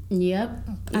me. Yep.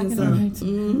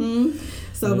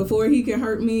 So before he can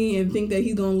hurt me and think that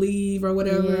he's gonna leave or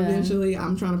whatever, eventually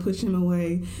I'm trying to push him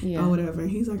away or whatever. And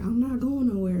he's like, I'm not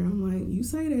going nowhere. I'm like, you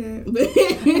say that.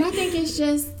 And I think it's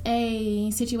just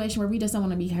a situation where we just don't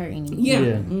want to be hurt anymore.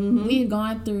 Yeah. We've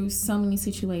gone through so many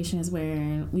situations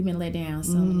where we've been let down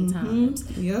so many times.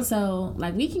 Yep. So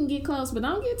like, we can get close, but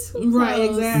don't get too close. Right,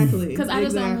 exactly. Because I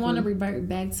just don't want to revert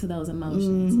back to those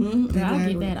emotions. Exactly. I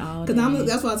get that all day. Because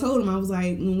that's what I told him. I was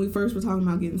like, when we first were talking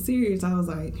about getting serious, I was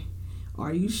like,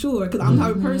 are you sure? Because I'm the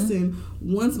type of person,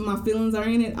 once my feelings are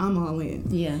in it, I'm all in.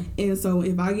 Yeah. And so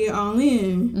if I get all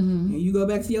in, and you go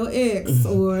back to your ex,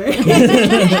 or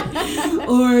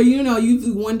or you know,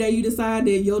 one day you decide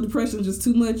that your depression is just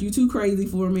too much, you too crazy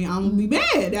for me, I'm gonna be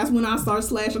mad. That's when I start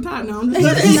slashing time. No, I'm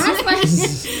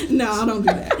just no, I don't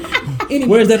do that. Anyway.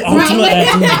 Where's that ultimate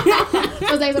action?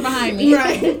 Those days are behind me.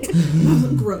 Right.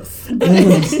 Gross.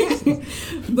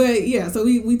 But yeah, so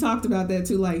we talked about that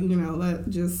too, like, you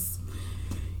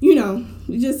know,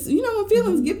 when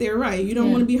feelings get there, right, you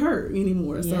don't want to be hurt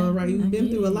anymore. So, right, you've been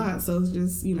through a lot. So it's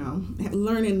just, you know,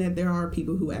 learning that there are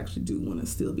people who actually do want to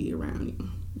still be around you.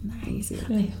 Nice.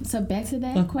 So back to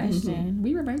that question.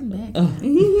 We reverting back.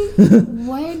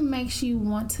 What makes you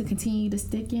want to continue to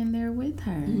stick in there with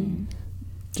her?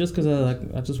 Just because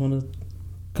I just want to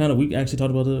kind of, we actually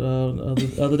talked about it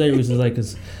the other day recently, like,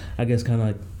 because I guess kind of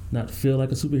like not feel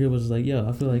like a superhero, but just like,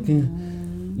 I feel like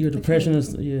your depression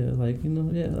is, like, you know,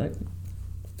 like,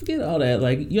 forget all that.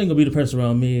 Like, you ain't gonna be depressed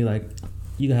around me. Like,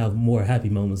 you can have more happy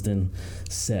moments than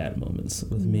sad moments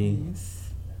with me.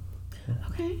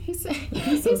 Okay, he said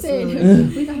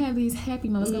we're gonna have these happy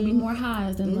moments. It's gonna be more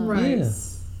highs than lows. Right. Yeah.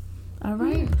 All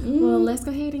right. Well, let's go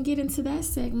ahead and get into that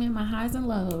segment, my highs and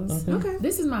lows. Okay.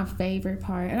 This is my favorite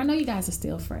part, and I know you guys are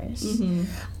still fresh,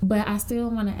 but I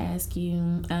still want to ask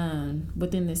you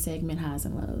within this segment, highs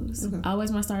and lows. I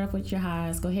always want to start off with your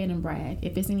highs. Go ahead and brag.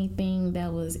 If it's anything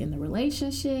that was in the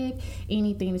relationship,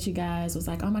 anything that you guys was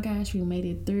like, oh my gosh, we made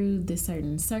it through this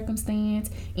certain circumstance,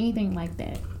 anything like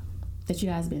that you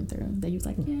guys been through, that you was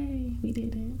like, yay, we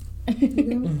did it.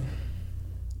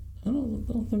 I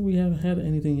don't think we haven't had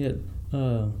anything yet.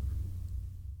 One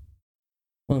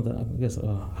of the, I guess,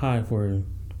 high for, I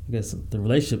guess, the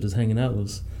relationship that's hanging out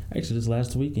was actually this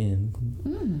last weekend.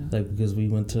 Like, because we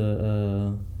went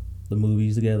to the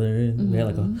movies together, and we had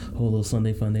like a whole little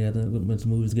Sunday fun day. We went to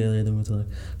movies together, and then went to like a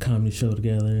comedy show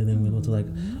together, and then we went to like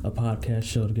a podcast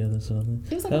show together. So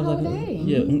it was like a whole day.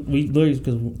 Yeah, we literally,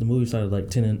 because the movie started like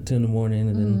 10 in the morning,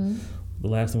 and then the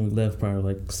last time we left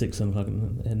probably like 6, 7 o'clock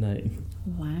at night.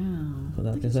 Wow. But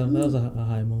I guess that was a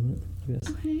high moment, I guess.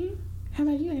 Okay. How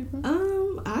about you, April?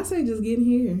 I say just getting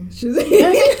here.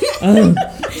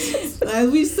 as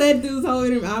we said through this whole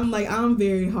interview, I'm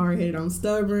very hard headed. I'm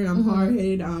stubborn. I'm hard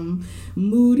headed. I'm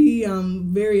moody.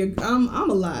 I'm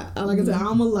a lot. Like I said,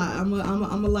 I'm a lot. I'm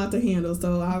a lot to handle.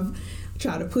 So I've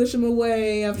tried to push him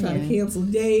away. I've tried to cancel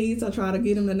dates. I try to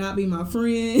get him to not be my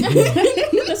friend.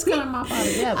 Just kind of mop all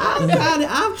together.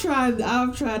 I've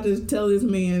tried to tell this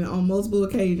man on multiple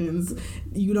occasions,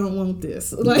 you don't want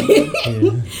this. Like,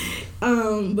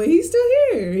 but he's still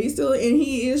here. And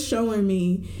he is showing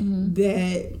me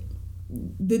that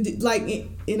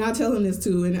and I tell him this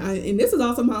too, and this is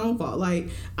also my own fault. Like,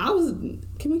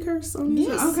 can we curse on this?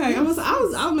 Yes, okay. yes, I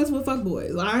was messing with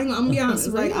fuckboys. Like, I'm gonna be honest.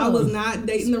 Like, I was not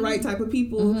dating the right type of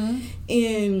people,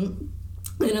 and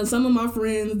some of my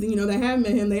friends, that have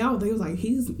met him, they was like,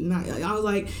 he's not. I was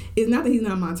like, it's not that he's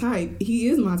not my type. He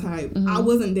is my type. I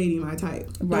wasn't dating my type.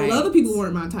 Right. Those other people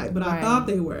weren't my type, but I thought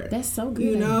they were. That's so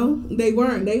good. They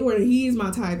weren't. He's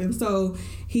my type, and so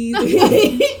he's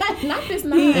not this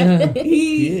night.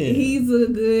 He's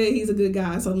a good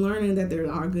guy. So I'm learning that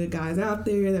there are good guys out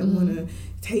there that want to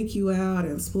take you out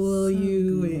and spoil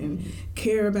you and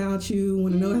care about you,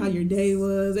 want to know how your day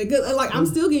was. Like, I'm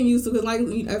still getting used to it. Like,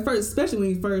 at first, especially when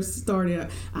he first started,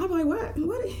 I'm like,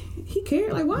 what? He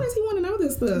cared? Like, why does he want to know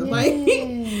this stuff?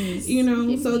 Yes.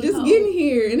 Like, so just getting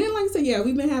here. And then, like I said,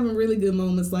 we've been having really good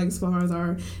moments, like, as far as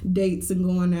our dates and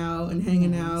going out and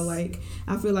hanging out. Like,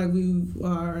 I feel like we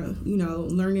are,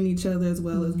 learning each other as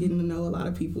well as getting to know a lot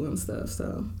of people and stuff.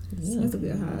 So that's a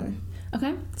good high.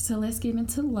 Okay, so let's get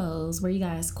into lows where you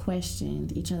guys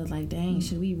questioned each other, like, dang,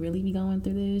 should we really be going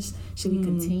through this? Should we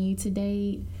continue to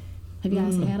date? Have you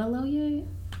guys had a low yet?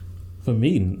 For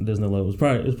me, there's no low. It's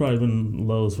probably been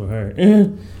lows for her.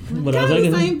 But I was like,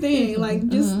 the same thing, like,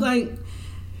 just like,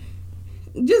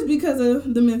 just because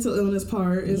of the mental illness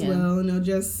part as well,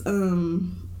 just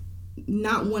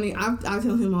not wanting. I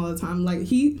tell him all the time, like,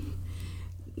 he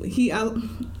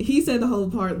said the whole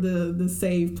part, the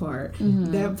save part.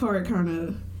 That part kind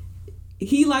of,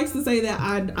 he likes to say that.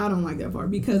 I don't like that part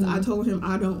because I told him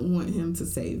I don't want him to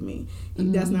save me.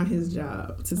 That's not his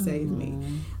job to save me.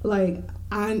 Like,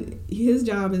 his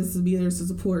job is to be there to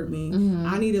support me.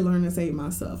 I need to learn to save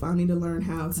myself. I need to learn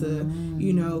how to,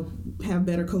 have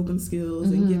better coping skills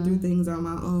and get through things on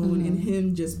my own, and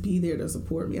him just be there to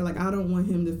support me. Like, I don't want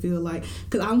him to feel like,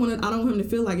 because I don't want him to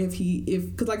feel like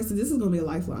because like I said, this is going to be a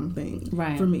lifelong thing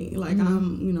for me. Like,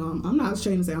 I'm not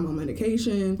ashamed to say I'm on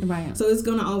medication. Right. So it's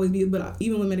going to always be, but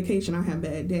even with medication, I have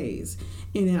bad days.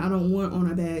 And then I don't want on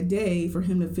a bad day for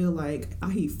him to feel like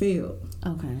he failed.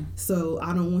 Okay. So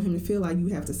I don't want him to feel like you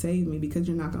have to save me, because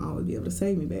you're not going to always be able to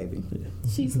save me, baby.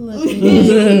 She's looking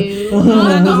at you.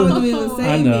 I'm not going to be able to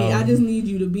save me. I just need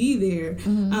you to be there.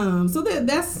 So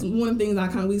that's one of the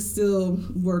things we still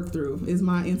work through is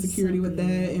my insecurity with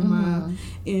that,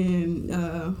 and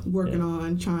working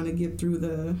on trying to get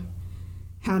through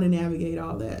how to navigate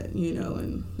all that,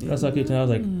 and that's why I keep telling. I was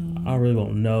like, I really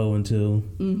won't know until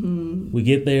we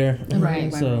get there.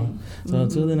 Right. So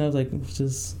until then, I was like, it's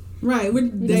just. Right, we're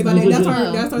day by day. That's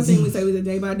our thing. We say we're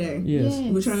day by day. Yes.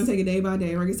 We're trying to take it day by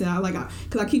day. Like I said,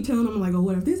 because I keep telling them, I'm like, oh,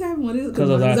 what if this happened? What is?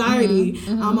 Because of anxiety,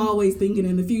 I'm always thinking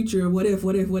in the future. What if?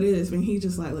 And he's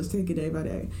just like, let's take it day by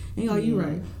day. And you're like,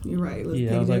 you're right. Let's take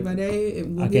it day by day.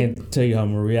 I can't tell you how I'm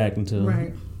gonna react until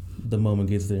the moment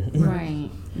gets there.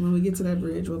 Right. When we get to that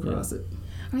bridge, we'll cross it.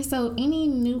 All right. So any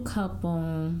new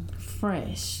couple,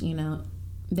 fresh,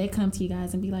 they come to you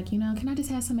guys and be like, can I just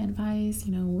have some advice?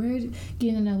 We're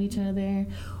getting to know each other.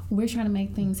 We're trying to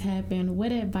make things happen.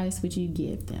 What advice would you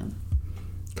give them?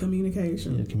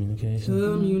 Communication. Yeah, communication.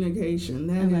 Communication.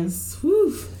 That is,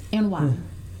 whew. And why?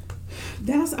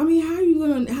 How do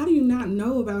you not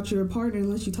know about your partner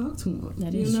unless you talk to them?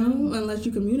 That is true. Unless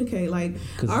you communicate. Like,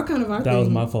 our that thing. was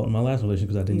my fault in my last relationship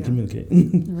because I didn't communicate.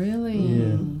 Really?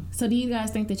 Yeah. So do you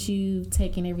guys think that you've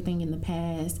taken everything in the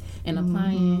past and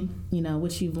applying,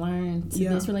 what you've learned to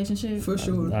this relationship? For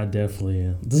sure. I definitely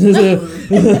am.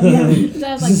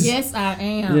 I was like, yes, I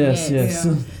am. Yes.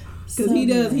 Because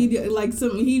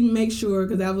he makes sure,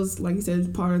 because that was, like you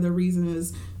said, part of the reason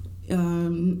is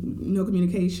no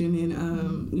communication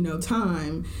and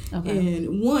time. Okay.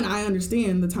 And one, I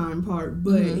understand the time part,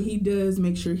 but he does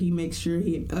make sure he makes sure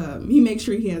he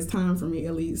has time for me,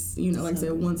 at least, like I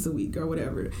said, once a week or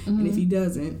whatever. And if he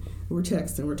doesn't, we're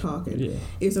texting, we're talking. Yeah.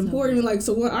 It's important. Like,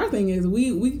 so what our thing is,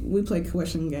 we play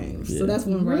question games. Yeah. So that's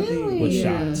one of our things. With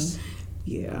shots.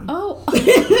 Yeah. Oh.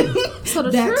 So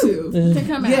the that truth too to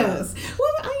come out. Yes.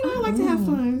 Well, I like to have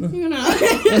fun. Add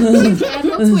a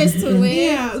little twist to it.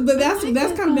 Yeah, but that's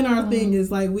kind of been our thing. Is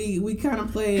like we kind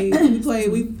of play.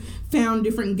 We found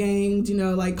different games, you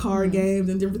know, like card games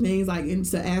and different things, like, and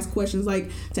to ask questions,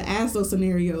 like to ask those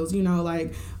scenarios, you know,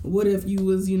 like what if you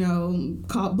was, you know,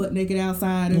 caught butt naked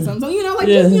outside or something, so, you know, like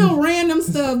just, you know, random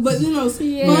stuff, but, you know,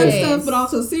 fun stuff, but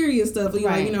also serious stuff,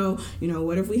 like, you know,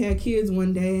 what if we had kids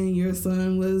one day and your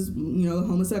son was, you know,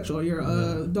 homosexual, or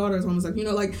your daughter's homosexual, you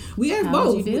know, like we have how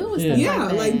both. would you deal with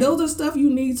stuff like those are stuff you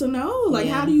need to know, like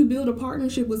how do you build a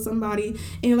partnership with somebody,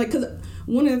 and like, because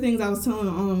one of the things I was telling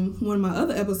on one of my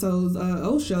other episodes,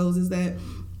 old shows, is that,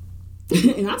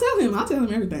 and I tell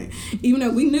him everything, even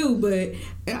though we knew, but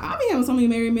I be having so many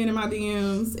married men in my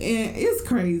DMs, and it's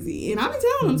crazy, and I be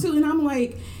telling them too, and I'm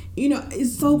like, you know,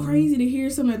 it's so crazy to hear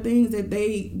some of the things that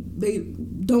they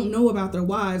don't know about their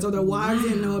wives, or their wives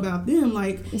didn't know about them.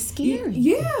 Like, it's scary.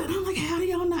 Yeah, and I'm like, how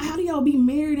do y'all be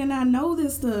married and not know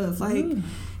this stuff? Like,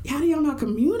 how do y'all not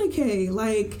communicate?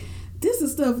 Like, this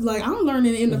is stuff like I'm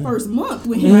learning in the first month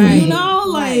with him, you know,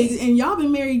 like, and y'all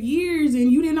been married years,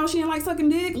 and you didn't know she didn't like sucking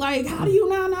dick. Like, how do you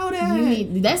not know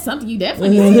that? That's something you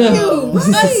definitely need to know.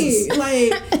 Right?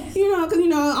 Like, you know, because, you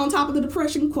know, on top of the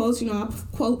depression quotes, you know,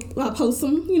 I post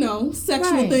some, you know,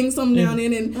 sexual things some down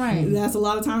in, and that's a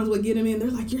lot of times what get them in. They're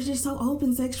like, you're just so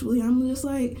open sexually. I'm just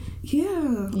like,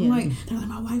 I'm like, they're like,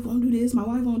 my wife won't do this, my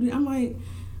wife won't do that. I'm like,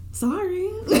 sorry.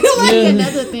 Like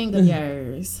another thing of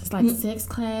yours, it's like sex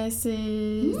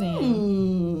classes.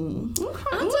 And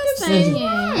I'm just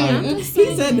saying. He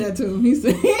said that too. He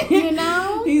said, you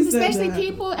know, especially that.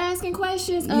 People asking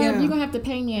questions. You're gonna have to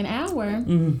pay me an hour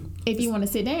if you want to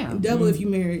sit down. Double if you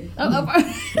married.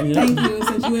 Thank you.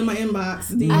 Since you in my inbox,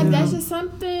 that's just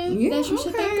something that you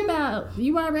should think about.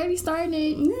 You already starting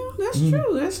it. Yeah, that's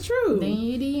true. That's true. Then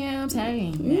you DMs,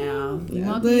 hey, now you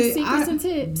want these secrets and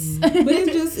tips. But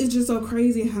it's just so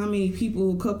crazy how many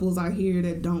couples I hear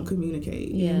that don't communicate.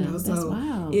 Yeah, you know? So that's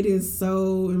wild. It is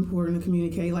so important to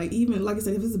communicate. Like, even like I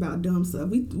said, if it's about dumb stuff,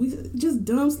 we just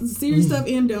serious stuff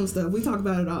and dumb stuff. We talk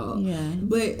about it all. Yeah.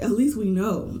 But at least we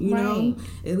know. You know.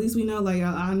 At least we know. Like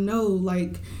I know.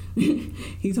 Like.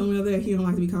 He told me the other day he don't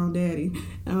like to be called daddy,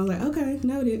 and I was like, okay,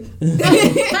 noted. You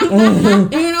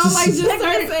know, like just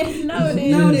certain,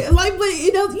 noted. Like, but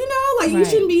it does, you know, like you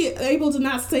shouldn't be able to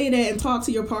not say that and talk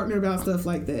to your partner about stuff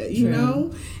like that, you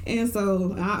know. And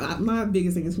so, my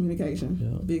biggest thing is communication.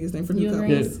 Yeah. Biggest thing for new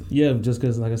couples. Yeah, just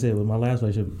because, like I said, with my last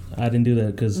relationship, I didn't do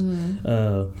that because,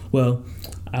 well,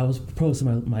 I was proposed to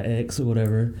my ex or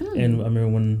whatever, and I remember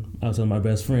when I was telling my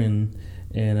best friend,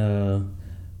 and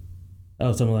I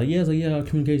was telling him, like, our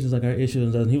communication is like our issue,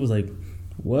 and he was like,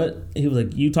 what? He was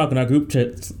like, you talking our group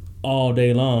chats all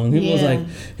day long. He was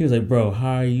like, bro,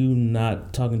 how are you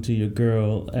not talking to your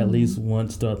girl at least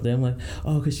once throughout the day? I'm like,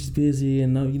 oh, because she's busy,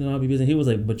 and you know, I'll be busy. He was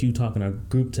like, but you talking our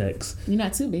group text. You're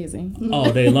not too busy.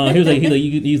 All day long. He was like, you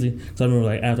could easily. So I remember,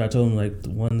 like, after I told him, like,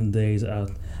 one of the days I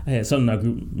had something in our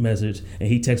group message, and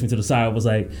he texted me to the side, was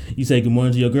like, you say good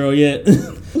morning to your girl yet?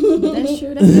 That's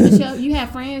true. That's good to show. You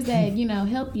have friends that, you know,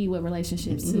 help you with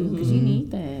relationships too, because you need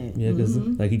that. Yeah, because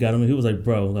like he got him. He was like,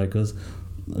 bro, like, because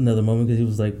another moment, because he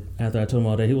was like, after I told him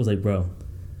all that, he was like, bro,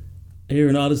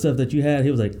 hearing all the stuff that you had, he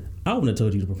was like, I wouldn't have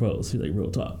told you to propose. He's like, real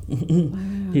talk. Wow.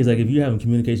 He's like, if you're having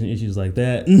communication issues like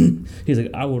that, he's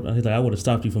like, I would have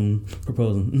stopped you from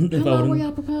proposing. How long were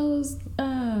y'all proposed?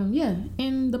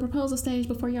 In the proposal stage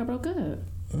before y'all broke up.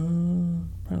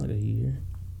 Probably like a year.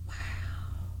 Wow.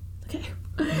 Okay.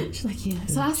 She's like, yeah.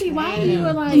 So I see why you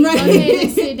were like, go ahead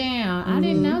and sit down. I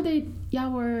didn't know that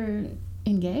y'all were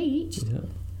engaged. Yeah.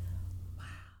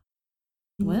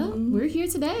 Wow. Well, we're here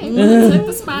today. We took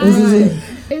the spot.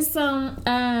 It's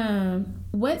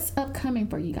what's upcoming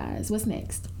for you guys? What's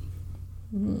next?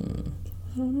 I don't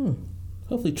know.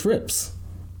 Hopefully trips.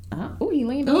 He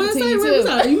leaned over to you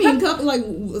too. You mean couple, like,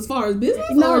 as far as business?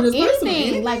 No, or just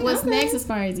anything. Like, what's next as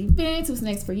far as events? What's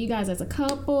next for you guys as a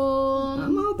couple?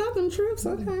 I'm all about them trips.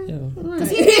 Okay. Yeah. Because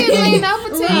he did lean over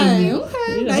to you.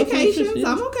 Okay. Yeah, vacations.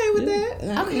 I'm okay with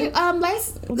that. Okay.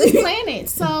 Let's plan it.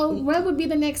 So, where would be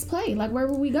the next play? Like, where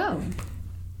would we go?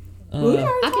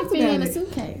 I can fit in a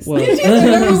suitcase. Well,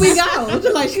 where would we go?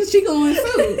 Just like she going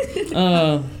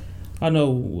too. I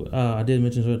know I did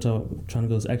mention trying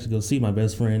to go see my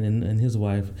best friend and his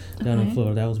wife down in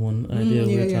Florida. That was one idea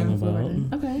we were talking about.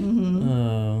 Okay.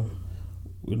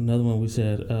 Another one we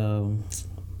said,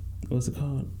 what's it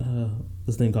called?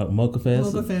 This thing called Mocha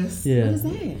Fest. Mocha Fest. Yeah. What is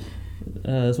that?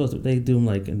 It's supposed to, they do them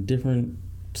like in different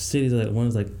cities. Like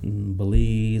one's like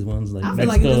Belize, one's like I feel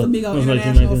Mexico, like it's a big old one's like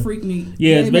international Jamaica. freak meet.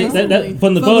 Yeah, it's that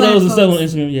from the photos and stuff on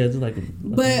Instagram. Yeah, it's like.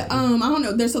 But I don't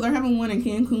know. So they're having one in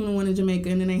Cancun and one in Jamaica,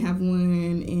 and then they have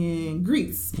one in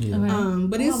Greece. Yeah.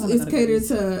 But it's catered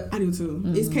to. I do too.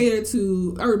 It's catered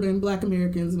to urban Black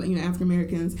Americans, African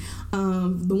Americans.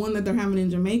 The one that they're having in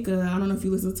Jamaica, I don't know if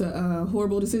you listen to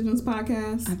Horrible Decisions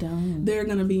podcast. I don't. They're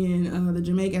gonna be in the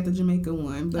Jamaica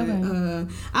one, but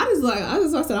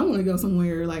I said I want to go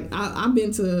somewhere. Like I've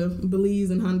been to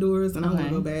Belize and Honduras, and I want to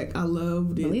go back. I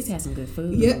loved it. Belize has some good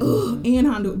food. Yeah, and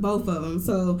Honduras, both of them.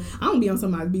 So I'm gonna be on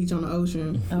somebody's beach on the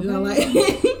ocean.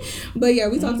 Okay. But yeah,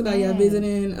 we talked about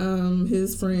visiting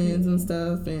his friends and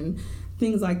stuff and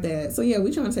things like that. So yeah,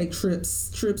 we trying to take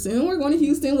trips, and we're going to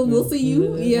Houston. We'll see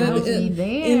you. Yeah,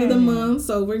 end of the month.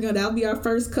 So that'll be our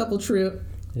first couple trip.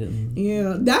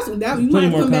 Yeah, that's that. We might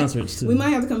more come concerts back. Too. We might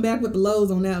have to come back with the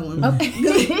lows on that one. Okay.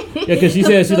 Yeah, because she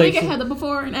said so we can have the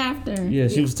before and after. Yeah,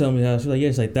 she was telling me how she's like,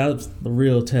 she's like that was the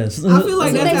real test. I feel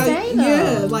like that's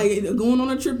how, like going on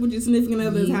a trip with your significant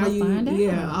other is how you find out.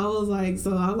 Yeah, I was like,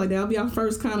 that'll be our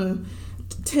first kind of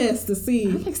test to see.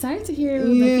 I'm excited to hear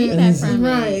the feedback from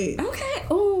it. Okay.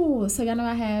 Oh, so y'all know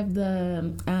I have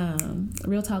the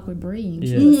Real Talk with Bree.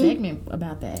 Yeah. A segment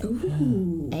about that.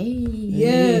 Ooh. Hey.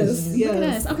 Yes. Look at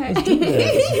us. Okay.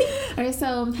 All right.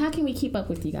 So how can we keep up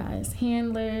with you guys?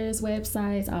 Handlers,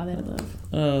 websites, all that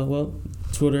above. Well,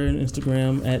 Twitter and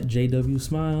Instagram at JW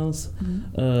Smiles.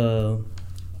 Uncool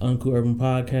Urban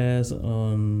Podcast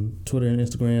on Twitter and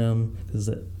Instagram is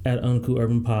at Uncool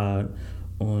Urban Pod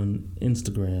on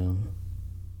Instagram.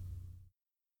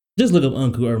 Just look up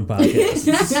Uncool Urban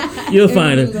Podcast. You'll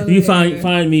find it. If you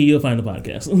find me, you'll find the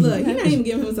podcast. Look, he's not even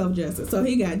giving himself justice. So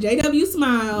he got JW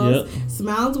Smiles,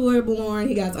 Smiles Were Born.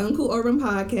 He got Uncool Urban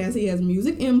Podcast. He has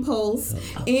Music Impulse,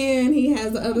 and he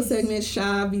has the other segment,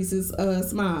 Shy vs.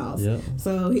 Smiles. Yep.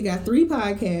 So he got 3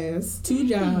 podcasts, 2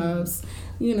 jobs.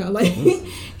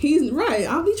 He's right.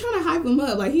 I'll be trying to hype him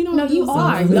up. Like he don't. No, do you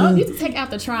are. something. No, you need to take out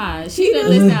the trash. She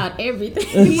doesn't list out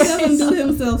everything. He doesn't do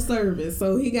himself service.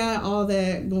 So he got all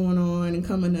that going on and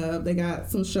coming up. They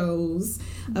got some shows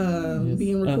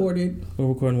being recorded. We're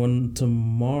recording one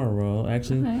tomorrow,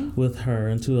 actually, with her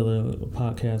and 2 other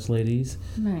podcast ladies.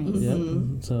 Nice.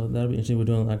 Yep. So that'll be interesting. We're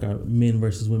doing like our men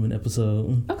versus women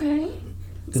episode. Okay.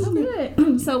 So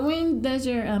good. So when does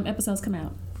your episodes come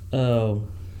out?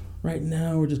 Right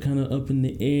now, we're just kind of up in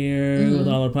the air with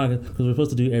all our podcasts because we're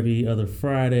supposed to do every other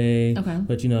Friday. Okay.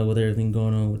 But with everything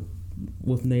going on with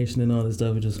Wolf Nation and all this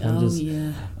stuff, we're just kind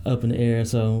of up in the air.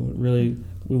 So really,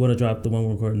 we want to drop the one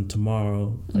we're recording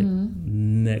tomorrow, like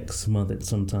next month at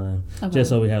some time, just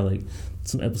so we have like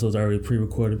some episodes already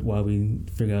pre-recorded while we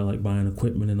figure out like buying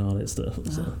equipment and all that stuff.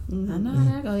 So. I know how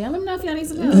that goes. Y'all let me know if y'all need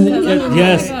some help.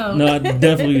 Yes, no, I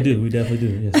definitely do. We definitely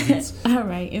do. Yes. All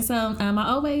right, and so I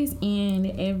always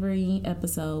end every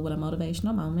episode with a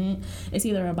motivational moment. It's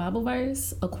either a Bible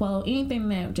verse, a quote, anything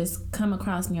that just come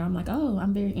across me. Or I'm like, oh,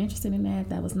 I'm very interested in that.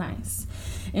 That was nice.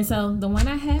 And so the one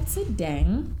I had today.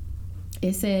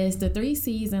 It says the 3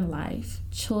 C's in life: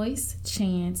 choice,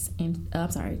 chance, and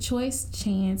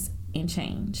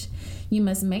change. You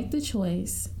must make the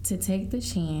choice to take the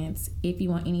chance if you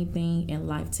want anything in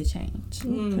life to change. I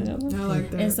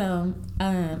like that. And so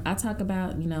I talk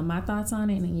about my thoughts on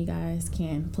it, and then you guys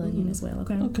can plug in as well.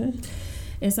 Okay.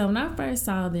 And so when I first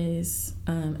saw this,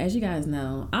 as you guys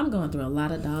know, I'm going through a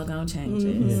lot of doggone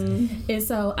changes. And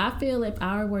so I feel if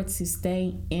I were to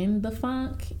stay in the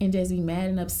funk and just be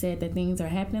mad and upset that things are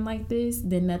happening like this,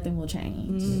 then nothing will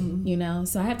change.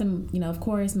 So I have to, of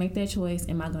course, make that choice.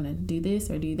 Am I going to do this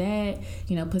or do that?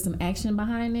 Put some action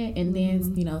behind it, and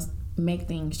then, make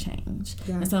things change.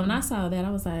 Gotcha. And so when I saw that, I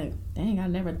was like, dang, I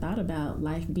never thought about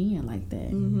life being like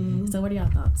that. So what are y'all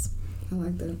thoughts? I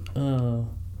like that.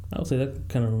 I would say that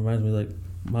kind of reminds me of like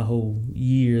my whole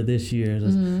year this year,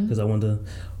 because I wanted to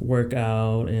work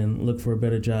out and look for a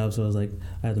better job. So I was like,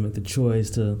 I had to make the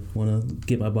choice to want to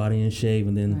get my body in shape,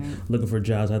 and then looking for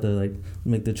jobs, I had to like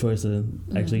make the choice to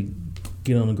actually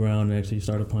get on the ground and actually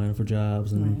start applying for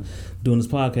jobs and doing this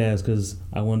podcast, because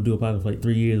I wanted to do a podcast for like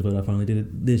 3 years, but I finally did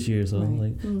it this year. So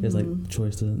like it's like a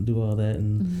choice to do all that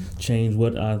and change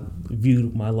what I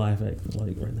view my life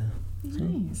like right now.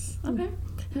 Nice. Okay.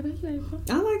 How about you, April?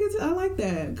 I like it. I like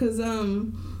that because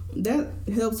that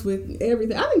helps with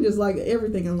everything. I think just like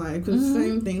everything in life, because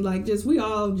same thing. Like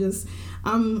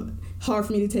I'm hard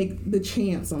for me to take the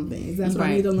chance on things. That's what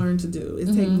I need to learn to do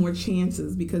is take more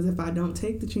chances, because if I don't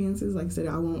take the chances, like I said,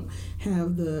 I won't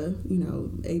have the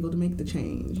able to make the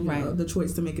change, the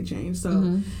choice to make a change.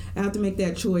 So I have to make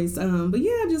that choice. But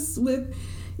yeah, just with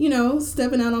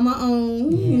stepping out on my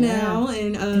own now,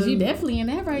 and because you definitely in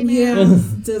that right now. Yeah,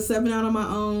 just stepping out on my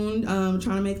own,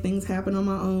 trying to make things happen on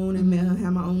my own, and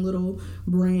have my own little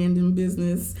brand and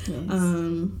business. Yes.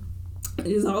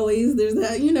 There's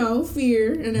that,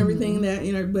 fear and everything that,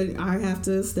 but I have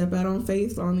to step out on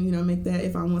faith on, make that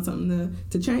if I want something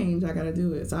to change, I got to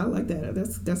do it. So I like that.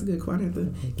 That's a good quote. I have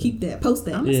to keep that, post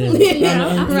that. Post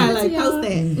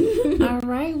that. All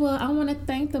right. Well, I want to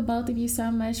thank the both of you so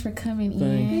much for coming in.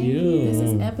 Thank you. This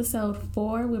is episode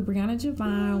 4 with Brianna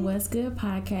Javon, What's Good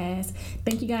Podcast.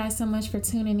 Thank you guys so much for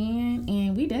tuning in,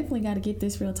 and we definitely got to get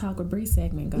this Real Talk with Bree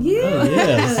segment going.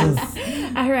 Yes.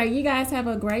 All right. You guys have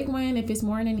a great one. If it's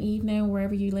morning, evening,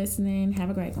 wherever you're listening, have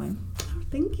a great one.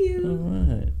 Thank you. All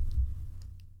right.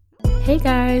 Hey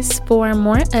guys, for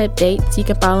more updates, you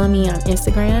can follow me on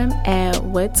Instagram at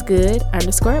What's Good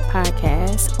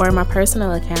 _podcast or my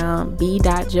personal account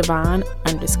b.javon_.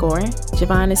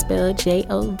 Javon is spelled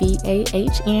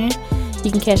JOVAHN.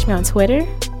 You can catch me on Twitter,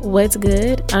 What's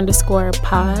Good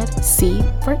 _pod, C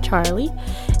for Charlie.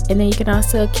 And then you can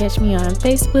also catch me on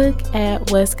Facebook at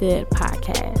What's Good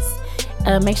Podcast.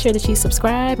 Make sure that you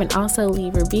subscribe and also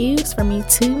leave reviews for me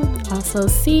to also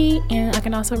see, and I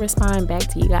can also respond back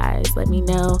to you guys. Let me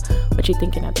know what you're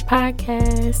thinking of the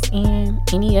podcast and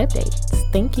any updates.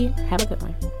 Thank you. Have a good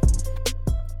one.